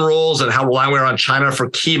critical minerals and how reliant we are on China for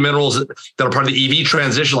key minerals that are part of the EV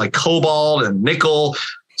transition, like cobalt and nickel.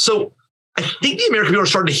 So I think the American people are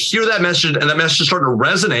starting to hear that message, and that message is starting to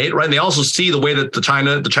resonate, right? And they also see the way that the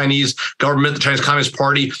Chinese government, the Chinese Communist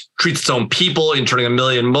Party treats its own people, in turning 1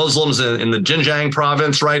 million Muslims in the Xinjiang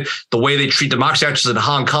province, right? The way they treat democracy actors in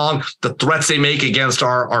Hong Kong, the threats they make against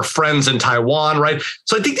our friends in Taiwan, right?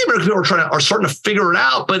 So I think the American people are starting to figure it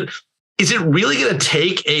out, but is it really going to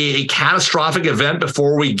take a catastrophic event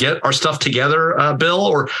before we get our stuff together, Bill?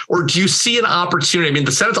 Or do you see an opportunity?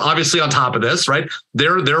 The Senate's obviously on top of this, right?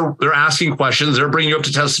 They're asking questions. They're bringing you up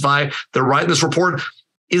to testify. They're writing this report.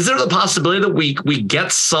 Is there the possibility that we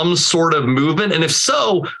get some sort of movement? And if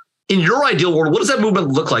so, in your ideal world, what does that movement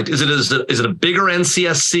look like? Is it a bigger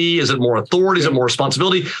NCSC? Is it more authority? Is it more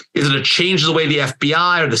responsibility? Is it a change in the way the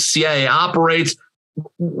FBI or the CIA operates?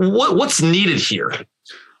 What's needed here?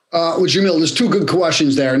 Well, Jamil, there's two good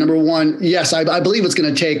questions there. Number one, yes, I believe it's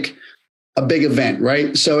going to take a big event,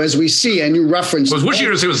 right? So as we see, and you referenced, what you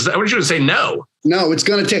going to say? No. No, it's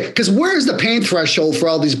going to take, because where's the pain threshold for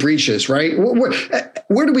all these breaches, right?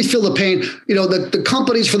 Where do we feel the pain? You know, the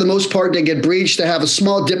companies, for the most part, they get breached, they have a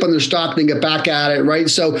small dip on their stock, they get back at it, right?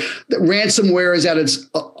 So the ransomware is at its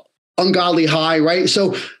ungodly high, right?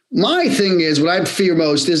 So my thing is, what I fear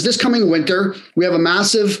most is this coming winter, we have a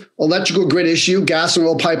massive electrical grid issue, gas and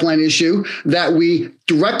oil pipeline issue that we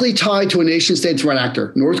directly tie to a nation state threat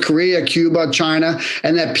actor, North Korea, Cuba, China,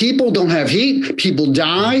 and that people don't have heat, people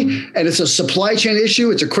die, and it's a supply chain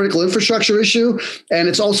issue, it's a critical infrastructure issue, and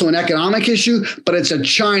it's also an economic issue, but it's a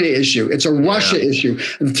China issue, it's a Russia issue.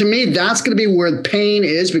 And to me, that's going to be where the pain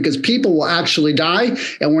is, because people will actually die,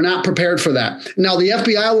 and we're not prepared for that. Now, the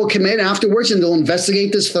FBI will come in afterwards, and they'll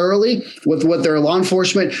investigate this thoroughly with their law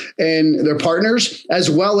enforcement and their partners, as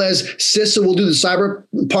well as CISA will do the cyber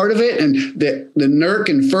part of it, and the NERC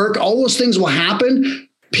and FERC, all those things will happen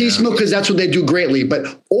piecemeal because that's what they do greatly.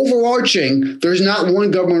 But overarching, there's not one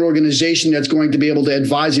government organization that's going to be able to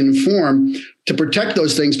advise and inform to protect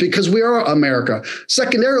those things, because we are America.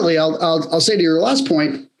 Secondarily, I'll say to your last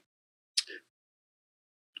point,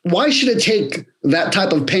 why should it take that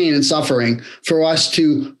type of pain and suffering for us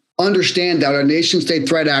to understand that our nation state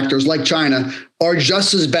threat actors like China are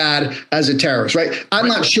just as bad as a terrorist, right? I'm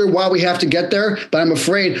not sure why we have to get there, but I'm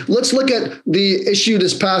afraid. Let's look at the issue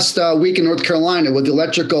this past week in North Carolina with the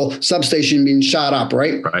electrical substation being shot up,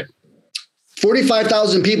 right? Right.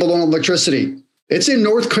 45,000 people don't have electricity. It's in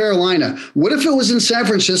North Carolina. What if it was in San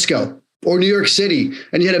Francisco or New York City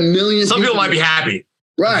and you had 1 million Some people might be happy.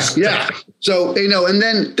 Right. Yeah. So, you know, and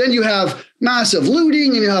then you have massive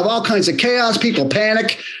looting and you have all kinds of chaos. People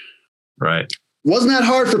panic. Right. Wasn't that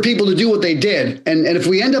hard for people to do what they did? And if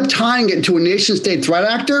we end up tying it to a nation state threat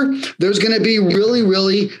actor, there's going to be really,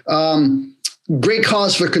 really great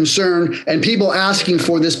cause for concern and people asking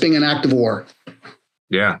for this being an act of war.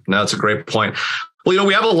 Yeah, no, that's a great point. Well, you know,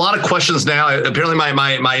 we have a lot of questions now. Apparently,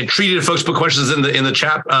 my treated folks put questions in the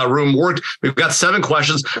chat room worked. We've got 7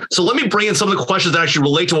 questions. So let me bring in some of the questions that actually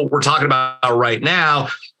relate to what we're talking about right now.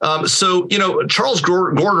 So, you know, Charles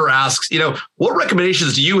Gorder asks, you know, what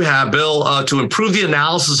recommendations do you have, Bill, to improve the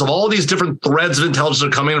analysis of all these different threads of intelligence that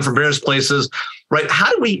are coming in from various places, right?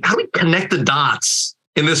 How do we connect the dots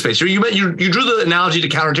in this space? You drew the analogy to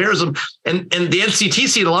counterterrorism, and the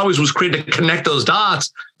NCTC in a lot of ways was created to connect those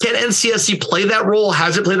dots. Can NCSC play that role?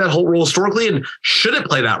 Has it played that whole role historically? And should it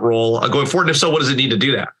play that role going forward? And if so, what does it need to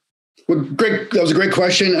do that? Well, great. That was a great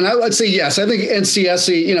question. And I would say, yes, I think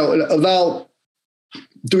NCSC, you know, about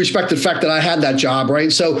due respect to the fact that I had that job,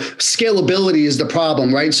 right? So scalability is the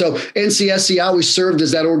problem, right? So NCSC always served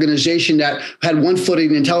as that organization that had one foot in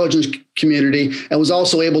the intelligence community and was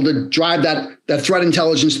also able to drive that threat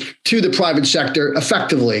intelligence to the private sector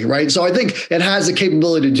effectively, right? So I think it has the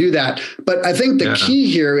capability to do that. But I think the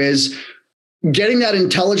key here is getting that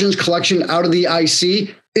intelligence collection out of the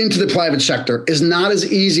IC into the private sector is not as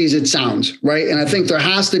easy as it sounds, right? And I think there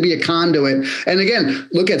has to be a conduit. And again,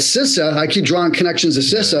 look at CISA. I keep drawing connections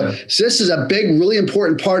to CISA. CISA is a big, really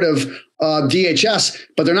important part of DHS,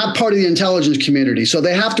 but they're not part of the intelligence community. So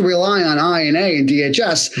they have to rely on INA and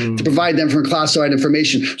DHS to provide them for classified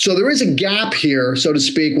information. So there is a gap here, so to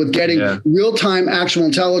speak, with getting real-time actual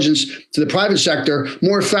intelligence to the private sector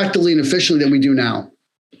more effectively and efficiently than we do now.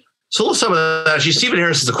 So let's talk about that. Actually, Stephen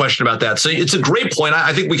Harris has a question about that. So it's a great point.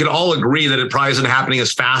 I think we can all agree that it probably isn't happening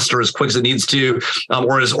as fast or as quick as it needs to,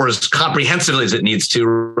 or as comprehensively as it needs to,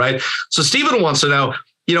 right? So Stephen wants to know,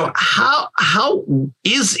 you know, how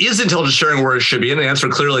is intelligence sharing where it should be? And the answer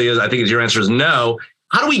clearly is, I think your answer is no.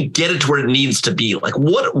 How do we get it to where it needs to be? Like,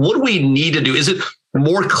 what do we need to do? Is it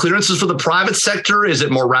more clearances for the private sector? Is it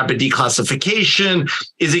more rapid declassification?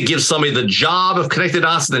 Is it give somebody the job of connecting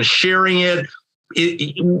us and then sharing it?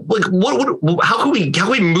 How can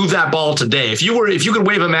we move that ball today? If you could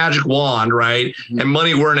wave a magic wand, right, and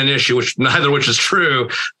money weren't an issue, which neither of which is true,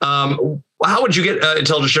 how would you get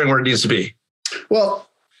intelligence sharing where it needs to be?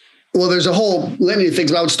 Well, there's a whole litany of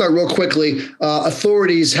things, but I would start real quickly.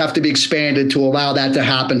 Authorities have to be expanded to allow that to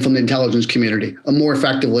happen from the intelligence community more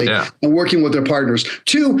effectively and working with their partners.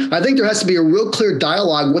 2, I think there has to be a real clear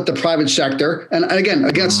dialogue with the private sector. And again,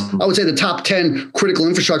 against, I would say, the top 10 critical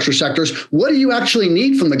infrastructure sectors. What do you actually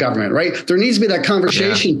need from the government, right? There needs to be that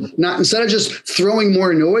conversation, not instead of just throwing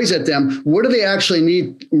more noise at them. What do they actually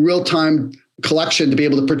need real time collection to be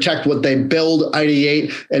able to protect what they build,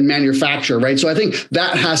 ideate, and manufacture, right? So I think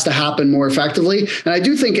that has to happen more effectively. And I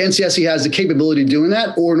do think NCSC has the capability of doing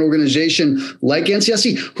that, or an organization like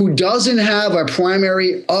NCSC who doesn't have a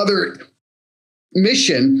primary other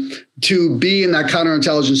mission to be in that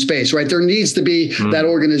counterintelligence space, right? There needs to be that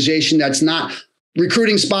organization that's not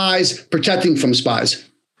recruiting spies, protecting from spies.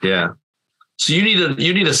 Yeah. So you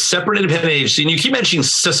need a separate independent agency, and you keep mentioning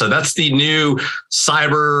CISA. That's the new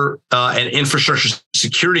cyber and infrastructure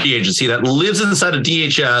security agency that lives inside of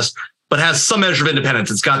DHS, but has some measure of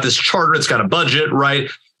independence. It's got this charter, it's got a budget, right?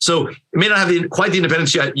 So it may not have quite the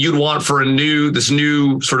independence you'd want for this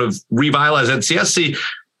new sort of revitalized NCSC,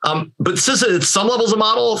 but CISA at some level is a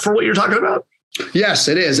model for what you're talking about. Yes,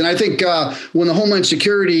 it is. And I think when the Homeland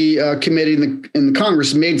Security Committee in the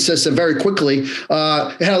Congress made CISA very quickly,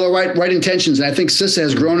 it had all the right intentions. And I think CISA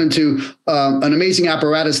has grown into an amazing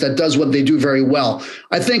apparatus that does what they do very well.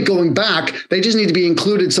 I think going back, they just need to be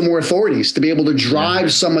included some more authorities to be able to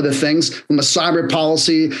drive some of the things from a cyber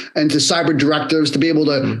policy and to cyber directives to be able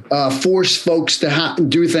to force folks to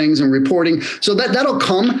do things and reporting. So that'll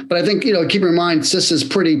come. But I think, keep in mind, CISA is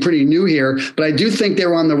pretty new here. But I do think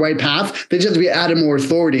they're on the right path. They just have to be added more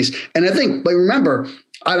authorities. And I think, but remember,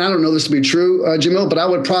 I don't know this to be true, Jamil, but I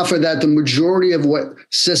would proffer that the majority of what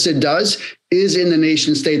CISA does is in the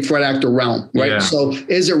nation state threat actor realm, right? Yeah. So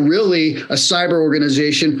is it really a cyber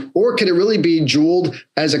organization, or could it really be jeweled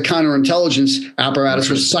as a counterintelligence apparatus,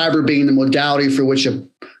 with cyber being the modality for which it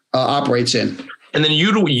operates in? And then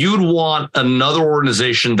you'd want another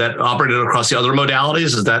organization that operated across the other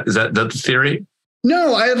modalities? Is that the theory?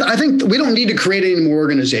 No, I think we don't need to create any more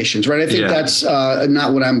organizations, right? I think that's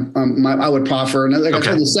not what I would proffer. And like I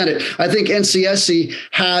told the Senate, I think NCSC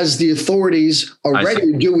has the authorities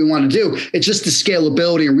already to do what we want to do. It's just the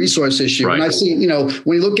scalability and resource issue. Right. And I see,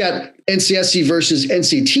 when you look at NCSC versus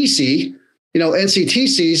NCTC,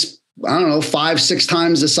 NCTC's, 5-6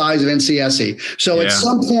 times the size of NCSC. So at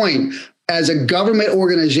some point, as a government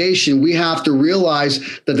organization, we have to realize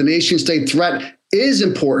that the nation state threat is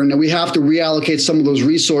important, and we have to reallocate some of those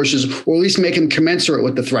resources, or at least make them commensurate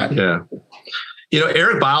with the threat. Yeah.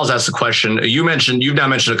 Eric Biles asked the question, you've now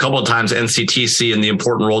mentioned a couple of times NCTC and the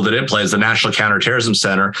important role that it plays, the National Counterterrorism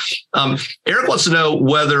Center. Eric wants to know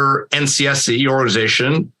whether NCSC, your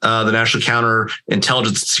organization, the National Counterintelligence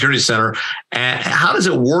and Security Center, how does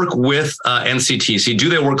it work with NCTC? Do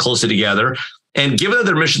they work closely together? And given that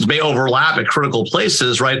their missions may overlap at critical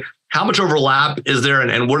places, right? How much overlap is there,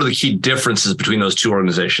 and what are the key differences between those two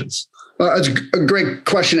organizations? It's a great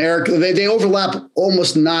question, Eric. They overlap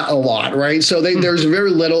almost not a lot, right? So there's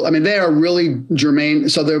very little. I mean, they are really germane.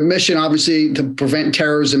 So their mission, obviously, to prevent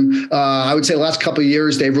terrorism. I would say the last couple of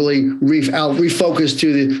years, they've really refocused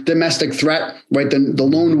to the domestic threat, right? The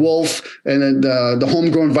lone wolf and then the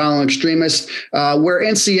homegrown violent extremist, where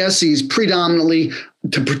NCSC is predominantly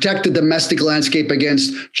to protect the domestic landscape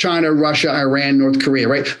against China, Russia, Iran, North Korea,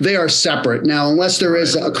 right? They are separate. Now, unless there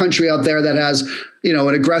is a country out there that has,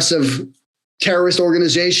 an aggressive terrorist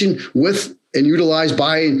organization and utilized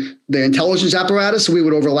by the intelligence apparatus, we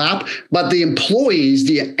would overlap. But the employees,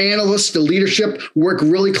 the analysts, the leadership work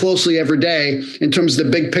really closely every day in terms of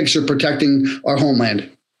the big picture protecting our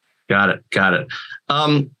homeland. Got it.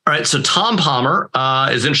 All right. So Tom Palmer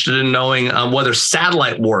is interested in knowing whether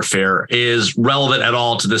satellite warfare is relevant at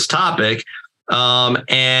all to this topic.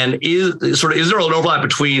 And is there an overlap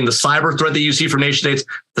between the cyber threat that you see from nation states,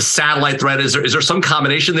 the satellite threat? Is there some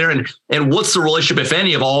combination there? And what's the relationship, if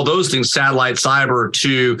any, of all those things, satellite, cyber,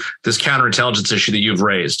 to this counterintelligence issue that you've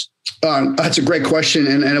raised? That's a great question.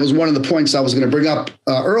 And it was one of the points I was going to bring up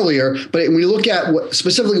earlier. But when you look at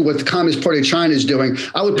specifically what the Communist Party of China is doing,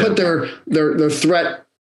 I would put their threat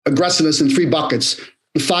aggressiveness in 3 buckets.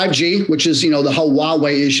 The 5G, which is, the whole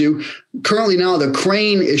Huawei issue. Currently now the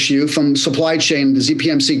crane issue from supply chain, the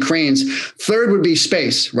ZPMC cranes. Third would be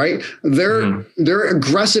space, right? Their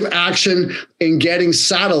aggressive action in getting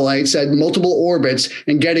satellites at multiple orbits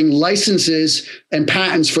and getting licenses and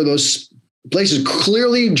patents for those places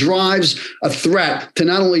clearly drives a threat to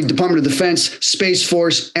not only Department of Defense, Space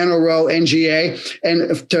Force, NRO, NGA,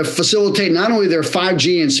 and to facilitate not only their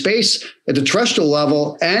 5G in space at the terrestrial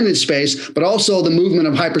level and in space, but also the movement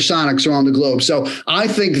of hypersonics around the globe. So I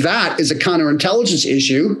think that is a counterintelligence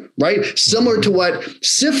issue, right? Similar to what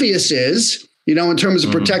CFIUS is, in terms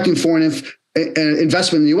of protecting foreign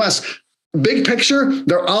investment in the U.S. Big picture,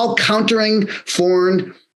 they're all countering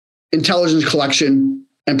foreign intelligence collection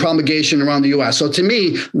and promulgation around the U.S. So to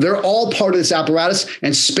me, they're all part of this apparatus,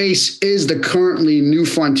 and space is the currently new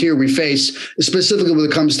frontier we face, specifically when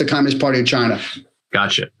it comes to the Communist Party of China.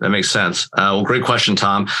 Gotcha. That makes sense. Well, great question,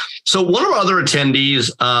 Tom. So one of our other attendees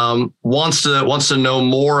wants to know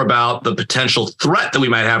more about the potential threat that we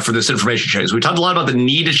might have for this information sharing. So we talked a lot about the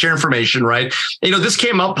need to share information, right? This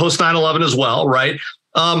came up post 9/11 as well, right?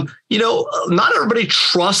 Not everybody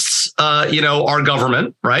trusts, our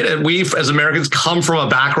government, right? And we've, as Americans, come from a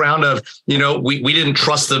background of, we didn't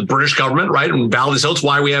trust the British government, right? And validly so. It's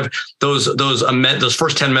why we have those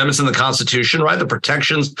first 10 amendments in the Constitution, right? The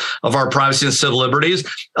protections of our privacy and civil liberties.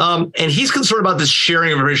 And he's concerned about this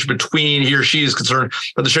sharing of information he or she is concerned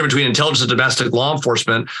about the sharing between intelligence and domestic law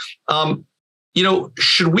enforcement.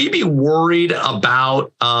 Should we be worried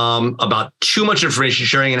about too much information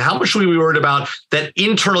sharing, and how much should we be worried about that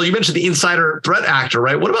internal? You mentioned the insider threat actor,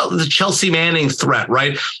 right? What about the Chelsea Manning threat,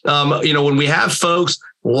 right? When we have folks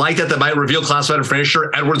like that might reveal classified information,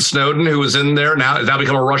 or Edward Snowden, who was in there now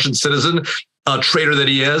become a Russian citizen, traitor that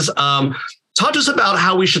he is. Talk to us about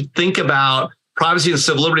how we should think about privacy and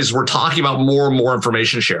civil liberties as we're talking about more and more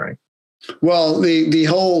information sharing. Well, the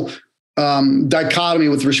whole dichotomy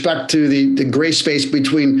with respect to the gray space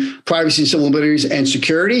between privacy and civil liberties and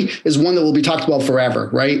security is one that will be talked about forever,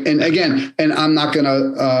 right? And again, I'm not going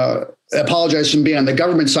to apologize for being on the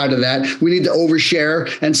government side of that. We need to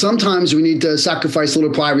overshare, and sometimes we need to sacrifice a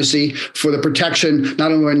little privacy for the protection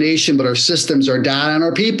not only of our nation but our systems, our data, and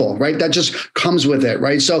our people, right? That just comes with it,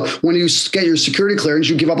 right? So when you get your security clearance,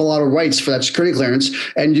 you give up a lot of rights for that security clearance,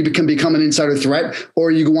 and you can become an insider threat,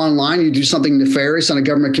 or you go online, you do something nefarious on a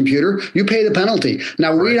government computer, you pay the penalty.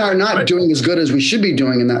 Now, we are not doing as good as we should be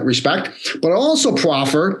doing in that respect, but I also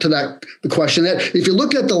proffer to the question that if you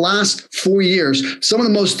look at the last 4 years, some of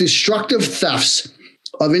the most destructive thefts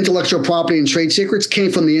of intellectual property and trade secrets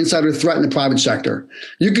came from the insider threat in the private sector.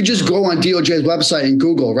 You could just go on DOJ's website and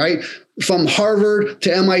Google, right? From Harvard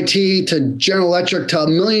to MIT to General Electric to a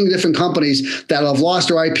million different companies that have lost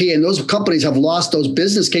their IP, and those companies have lost those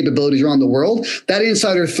business capabilities around the world. That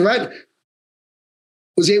insider threat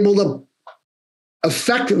was able to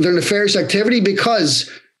affect their nefarious activity because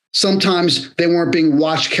sometimes they weren't being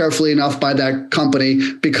watched carefully enough by that company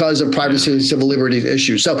because of privacy and civil liberties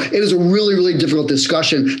issues. So it is a really, really difficult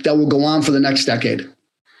discussion that will go on for the next decade.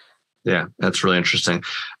 Yeah, that's really interesting.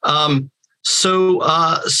 So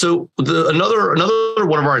another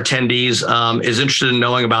one of our attendees is interested in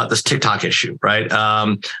knowing about this TikTok issue, right?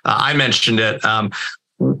 I mentioned it.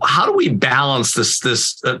 How do we balance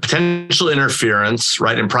this potential interference,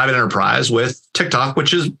 right, in private enterprise with TikTok,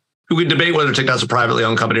 which is, we debate whether TikTok's a privately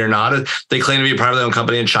owned company or not. They claim to be a privately owned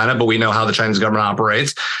company in China, but we know how the Chinese government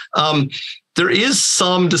operates. There is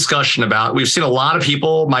some discussion about, we've seen a lot of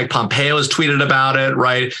people, Mike Pompeo has tweeted about it,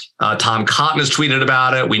 right? Tom Cotton has tweeted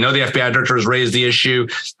about it. We know the FBI director has raised the issue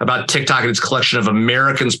about TikTok and its collection of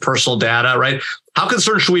Americans' personal data, right? How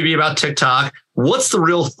concerned should we be about TikTok? What's the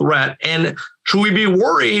real threat? And should we be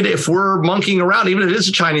worried if we're monkeying around, even if it is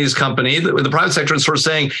a Chinese company, the private sector is sort of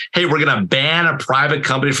saying, hey, we're going to ban a private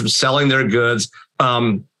company from selling their goods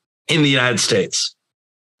in the United States?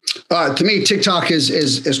 To me, TikTok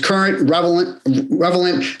is current, relevant,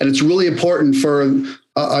 and it's really important for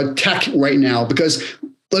tech right now because,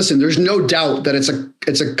 listen, there's no doubt that it's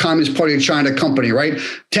a Communist Party of China company, right?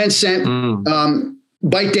 Tencent,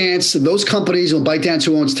 ByteDance, those companies, ByteDance,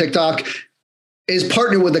 who owns TikTok, is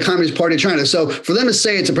partnered with the Communist Party of China. So for them to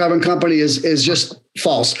say it's a private company is just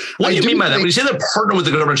false. What do you mean by that? When you say they're partnered with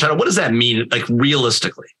the government of China, what does that mean, like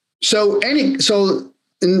realistically? So in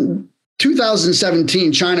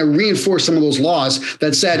 2017, China reinforced some of those laws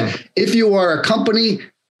that said if you are a company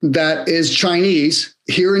that is Chinese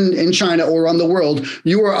here in China or on the world,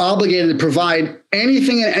 you are obligated to provide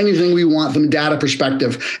anything we want from a data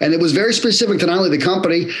perspective. And it was very specific to not only the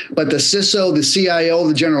company, but the CISO, the CIO,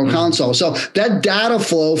 the general counsel. So that data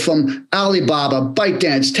flow from Alibaba,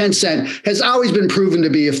 ByteDance, Tencent has always been proven to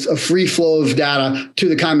be a free flow of data to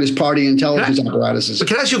the Communist Party intelligence apparatuses.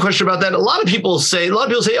 Can I ask you a question about that? A lot of people say,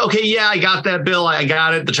 okay, yeah, I got that bill. I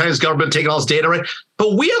got it. The Chinese government taking all this data, right?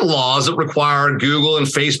 But we have laws that require Google and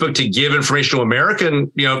Facebook to give information to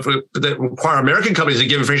that require American companies to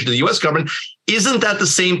give information to the U.S. government. Isn't that the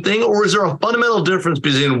same thing? Or is there a fundamental difference?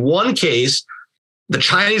 Because in one case, the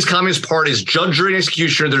Chinese Communist Party is judge, jury, and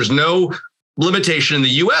executioner. There's no limitation. In the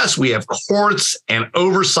U.S., we have courts and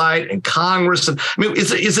oversight and Congress. I mean,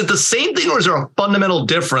 is it the same thing, or is there a fundamental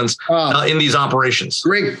difference in these operations?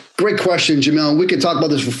 Great question, Jamil. We could talk about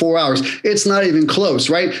this for 4 hours. It's not even close,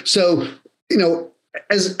 right? So,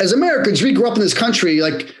 as Americans, we grew up in this country.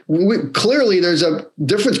 Like, clearly, there's a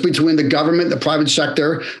difference between the government, the private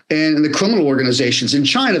sector, and the criminal organizations. In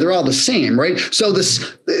China, they're all the same, right? So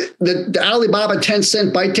the Alibaba,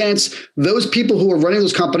 Tencent, ByteDance, those people who are running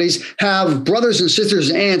those companies have brothers and sisters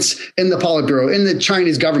and aunts in the Politburo, in the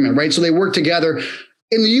Chinese government, right? So they work together.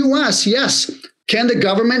 In the U.S., yes. Can the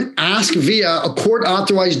government ask via a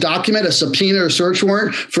court-authorized document, a subpoena or search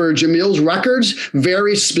warrant for Jamil's records?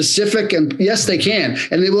 Very specific, and yes, they can.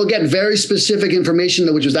 And they will get very specific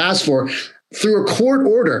information which was asked for through a court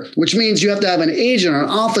order, which means you have to have an agent or an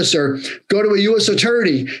officer go to a U.S.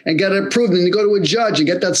 attorney and get it approved, and you go to a judge and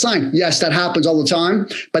get that signed. Yes, that happens all the time,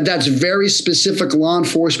 but that's very specific law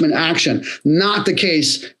enforcement action, not the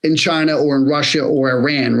case in China or in Russia or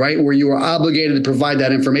Iran, right, where you are obligated to provide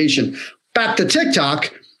that information. Back to TikTok,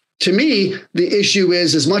 to me, the issue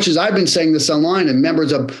is, as much as I've been saying this online and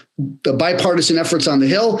members of the bipartisan efforts on the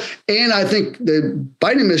Hill, and I think the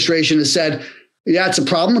Biden administration has said, yeah, it's a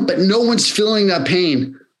problem, but no one's feeling that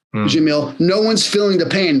pain, Jamil. No one's feeling the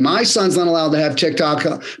pain. My son's not allowed to have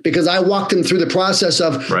TikTok because I walked him through the process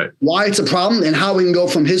of why it's a problem and how we can go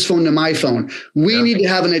from his phone to my phone. We need to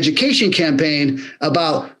have an education campaign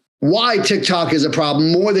about why TikTok is a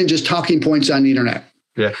problem more than just talking points on the internet.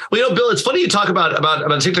 Yeah. Well, Bill, it's funny you talk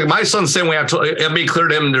about TikTok. My son's the same way. I've made clear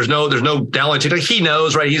to him there's no download TikTok. He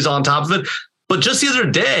knows, right? He's on top of it. But just the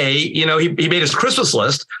other day, he made his Christmas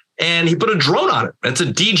list and he put a drone on it. It's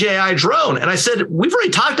a DJI drone. And I said, we've already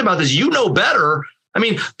talked about this. You know better. I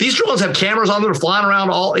mean, these drones have cameras on them, they're flying around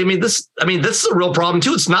this is a real problem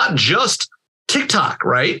too. It's not just TikTok,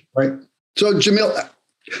 right? Right. So, Jamil,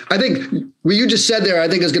 I think what you just said there, I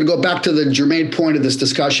think is going to go back to the germane point of this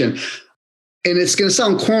discussion. And it's going to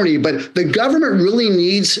sound corny, but the government really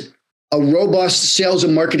needs a robust sales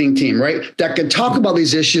and marketing team, right? That can talk about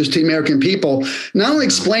these issues to the American people, not only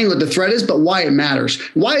explain what the threat is, but why it matters.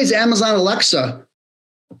 Why is Amazon Alexa,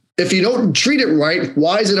 if you don't treat it right,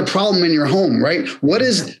 why is it a problem in your home, right? What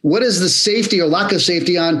is the safety or lack of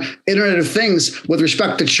safety on Internet of Things with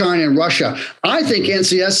respect to China and Russia? I think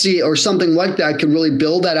NCSC or something like that could really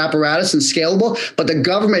build that apparatus and scalable, but the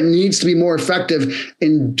government needs to be more effective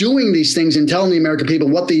in doing these things and telling the American people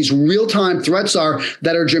what these real-time threats are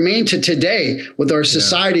that are germane to today with our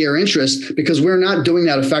society or interest, because we're not doing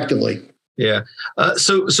that effectively. Yeah.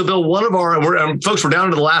 So Bill, one of our folks, we're down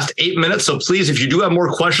to the last 8 minutes. So please, if you do have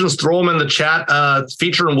more questions, throw them in the chat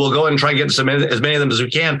feature, and we'll go ahead and try and get as many of them as we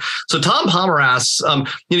can. So Tom Palmer asks,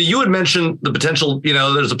 you had mentioned the potential,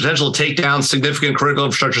 there's a potential to take down significant critical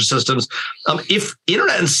infrastructure systems. If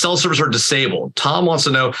internet and cell service are disabled, Tom wants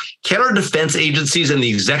to know, can our defense agencies and the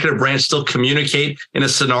executive branch still communicate in a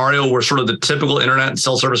scenario where sort of the typical internet and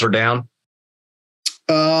cell service are down?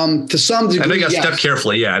 To some degree, I think I step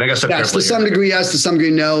carefully. Yeah, I think I step carefully. To some degree, yes. To some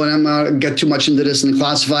degree, no. And I'm not going to get too much into this in the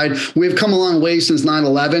classified. We've come a long way since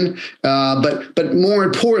 9/11. But more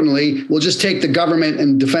importantly, we'll just take the government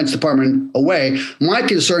and Defense Department away. My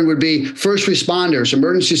concern would be first responders,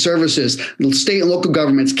 emergency services, state and local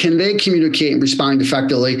governments. Can they communicate and respond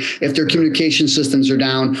effectively if their communication systems are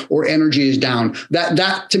down or energy is down?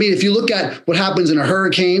 That to me, if you look at what happens in a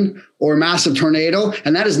hurricane or a massive tornado,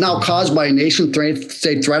 and that is now caused by a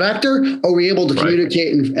nation-state threat actor, are we able to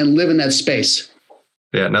communicate and live in that space?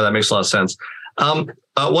 Yeah, no, that makes a lot of sense.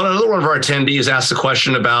 Another one of our attendees asked a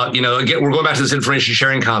question about, again, we're going back to this information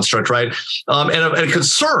sharing construct, right? And a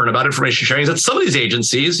concern about information sharing is that some of these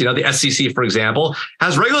agencies, the SEC, for example,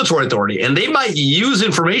 has regulatory authority, and they might use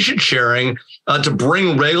information sharing to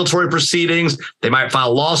bring regulatory proceedings. They might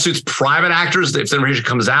file lawsuits, private actors, if the information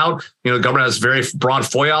comes out, the government has very broad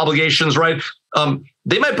FOIA obligations, right?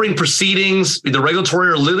 They might bring proceedings, either regulatory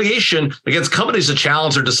or litigation, against companies to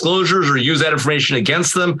challenge their disclosures or use that information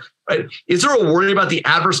against them. Right? Is there a worry about the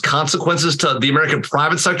adverse consequences to the American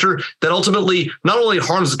private sector that ultimately not only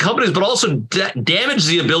harms the companies, but also damages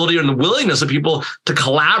the ability and the willingness of people to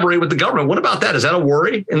collaborate with the government? What about that? Is that a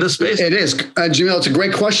worry in this space? It is, Jamil. It's a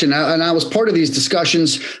great question, and I was part of these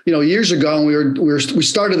discussions, years ago. And we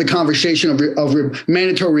started the conversation of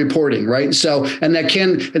mandatory reporting, right? So, and that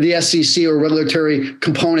can the SEC or regulatory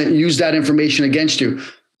component use that information against you?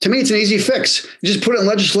 To me, it's an easy fix. You just put it in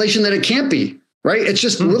legislation that it can't be. Right. It's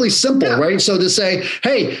just really simple. Yeah. Right. So to say,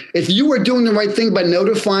 hey, if you were doing the right thing by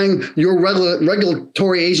notifying your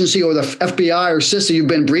regulatory agency or the FBI or CISA you've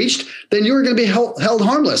been breached, then you're going to be held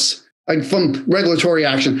harmless from regulatory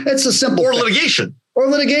action. It's a simple litigation. Or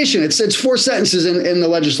litigation. It's 4 sentences in the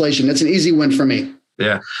legislation. It's an easy win for me.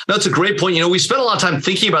 Yeah, that's a great point. We spent a lot of time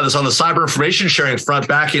thinking about this on the cyber information sharing front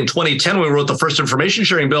back in 2010 when we wrote the first information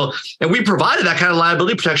sharing bill, and we provided that kind of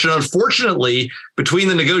liability protection. Unfortunately, between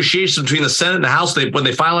the negotiations between the Senate and the House, when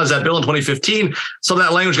they finalized that bill in 2015, some of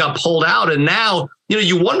that language got pulled out, and now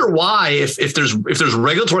you wonder why, if there's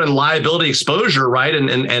regulatory and liability exposure, right,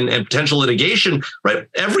 and potential litigation, right,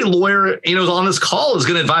 every lawyer on this call is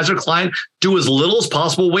going to advise their client do as little as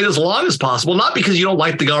possible, wait as long as possible, not because you don't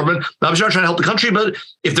like the government, not because you're not trying to help the country, but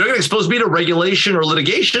if they're going to expose me to regulation or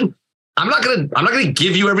litigation, I'm not going to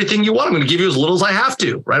give you everything you want. I'm going to give you as little as I have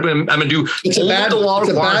to, right? I'm going to do only the law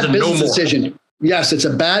requires and no more. Decision. Yes, it's a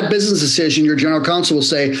bad business decision, your general counsel will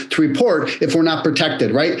say, to report if we're not protected,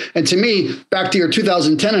 right? And to me, back to your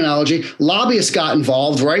 2010 analogy, lobbyists got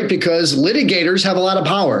involved, right? Because litigators have a lot of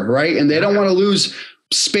power, right? And they don't want to lose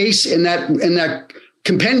space in that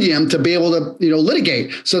compendium to be able to,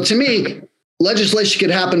 litigate. So to me, legislation could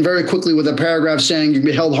happen very quickly with a paragraph saying you can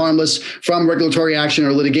be held harmless from regulatory action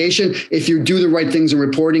or litigation if you do the right things in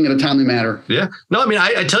reporting in a timely manner. Yeah. No, I mean,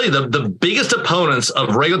 I tell you, the biggest opponents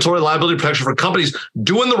of regulatory liability protection for companies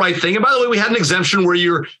doing the right thing. And by the way, we had an exemption where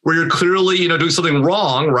you're clearly, doing something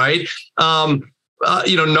wrong, right?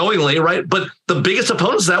 Knowingly, right? But the biggest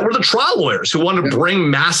opponents of that were the trial lawyers who wanted to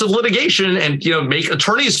bring massive litigation and, make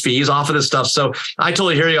attorneys' fees off of this stuff. So I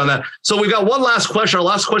totally hear you on that. So we've got one last question. Our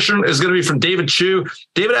last question is going to be from David Chu.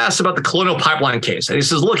 David asked about the Colonial Pipeline case. And he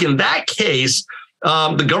says, look, in that case,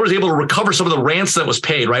 the government was able to recover some of the ransom that was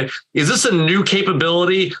paid, right? Is this a new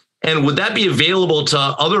capability? And would that be available to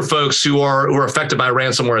other folks who are affected by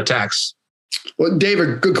ransomware attacks? Well,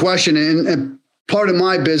 David, good question. And part of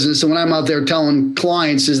my business, and when I'm out there telling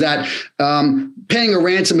clients, is that paying a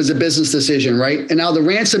ransom is a business decision, right? And now the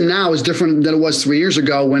ransom now is different than it was 3 years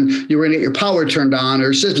ago when you were going to get your power turned on or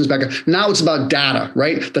your systems back up. Now it's about data,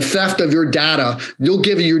 right? The theft of your data. You'll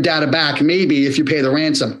give you your data back maybe if you pay the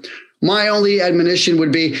ransom. My only admonition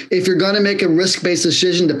would be, if you're going to make a risk-based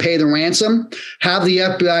decision to pay the ransom, have the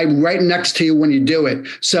FBI right next to you when you do it.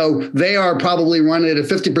 So they are probably running at a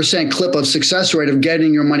 50% clip of success rate of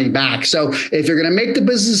getting your money back. So if you're going to make the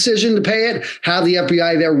business decision to pay it, have the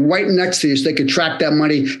FBI there right next to you so they could track that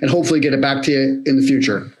money and hopefully get it back to you in the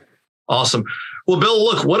future. Awesome. Well, Bill,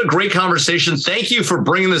 look, what a great conversation. Thank you for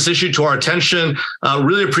bringing this issue to our attention.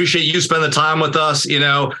 Really appreciate you spending the time with us.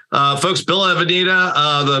 Folks, Bill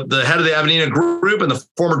Avenita, the head of the Avenita Group and the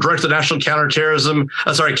former director of the National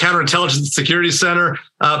Counterintelligence Security Center.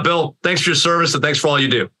 Bill, thanks for your service and thanks for all you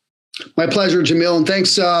do. My pleasure, Jamil. And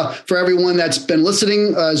thanks for everyone that's been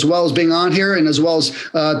listening, as well as being on here, and as well as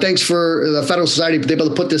thanks for the Federal Society to be able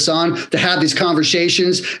to put this on, to have these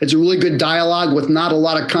conversations. It's a really good dialogue with not a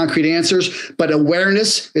lot of concrete answers, but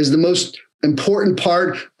awareness is the most important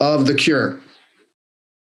part of the cure.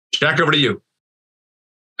 Jack, over to you.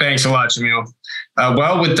 Thanks a lot, Jamil.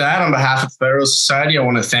 Well, with that, on behalf of the Federal Society, I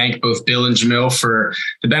want to thank both Bill and Jamil for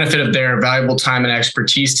the benefit of their valuable time and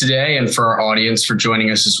expertise today, and for our audience for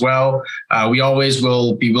joining us as well. We always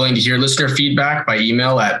will be willing to hear listener feedback by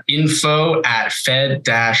email at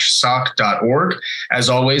info@fed-soc.org. As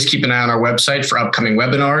always, keep an eye on our website for upcoming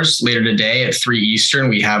webinars. Later today at 3 Eastern,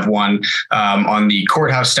 we have one on the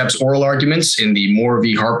courthouse steps oral arguments in the Moore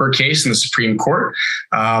v. Harper case in the Supreme Court.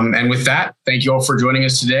 And with that, thank you all for joining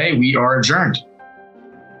us today. We are adjourned.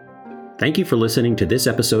 Thank you for listening to this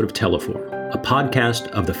episode of Teleform, a podcast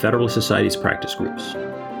of the Federalist Society's practice groups.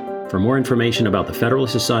 For more information about the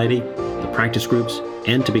Federalist Society, the practice groups,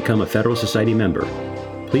 and to become a Federalist Society member,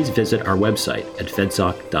 please visit our website at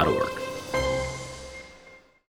fedsoc.org.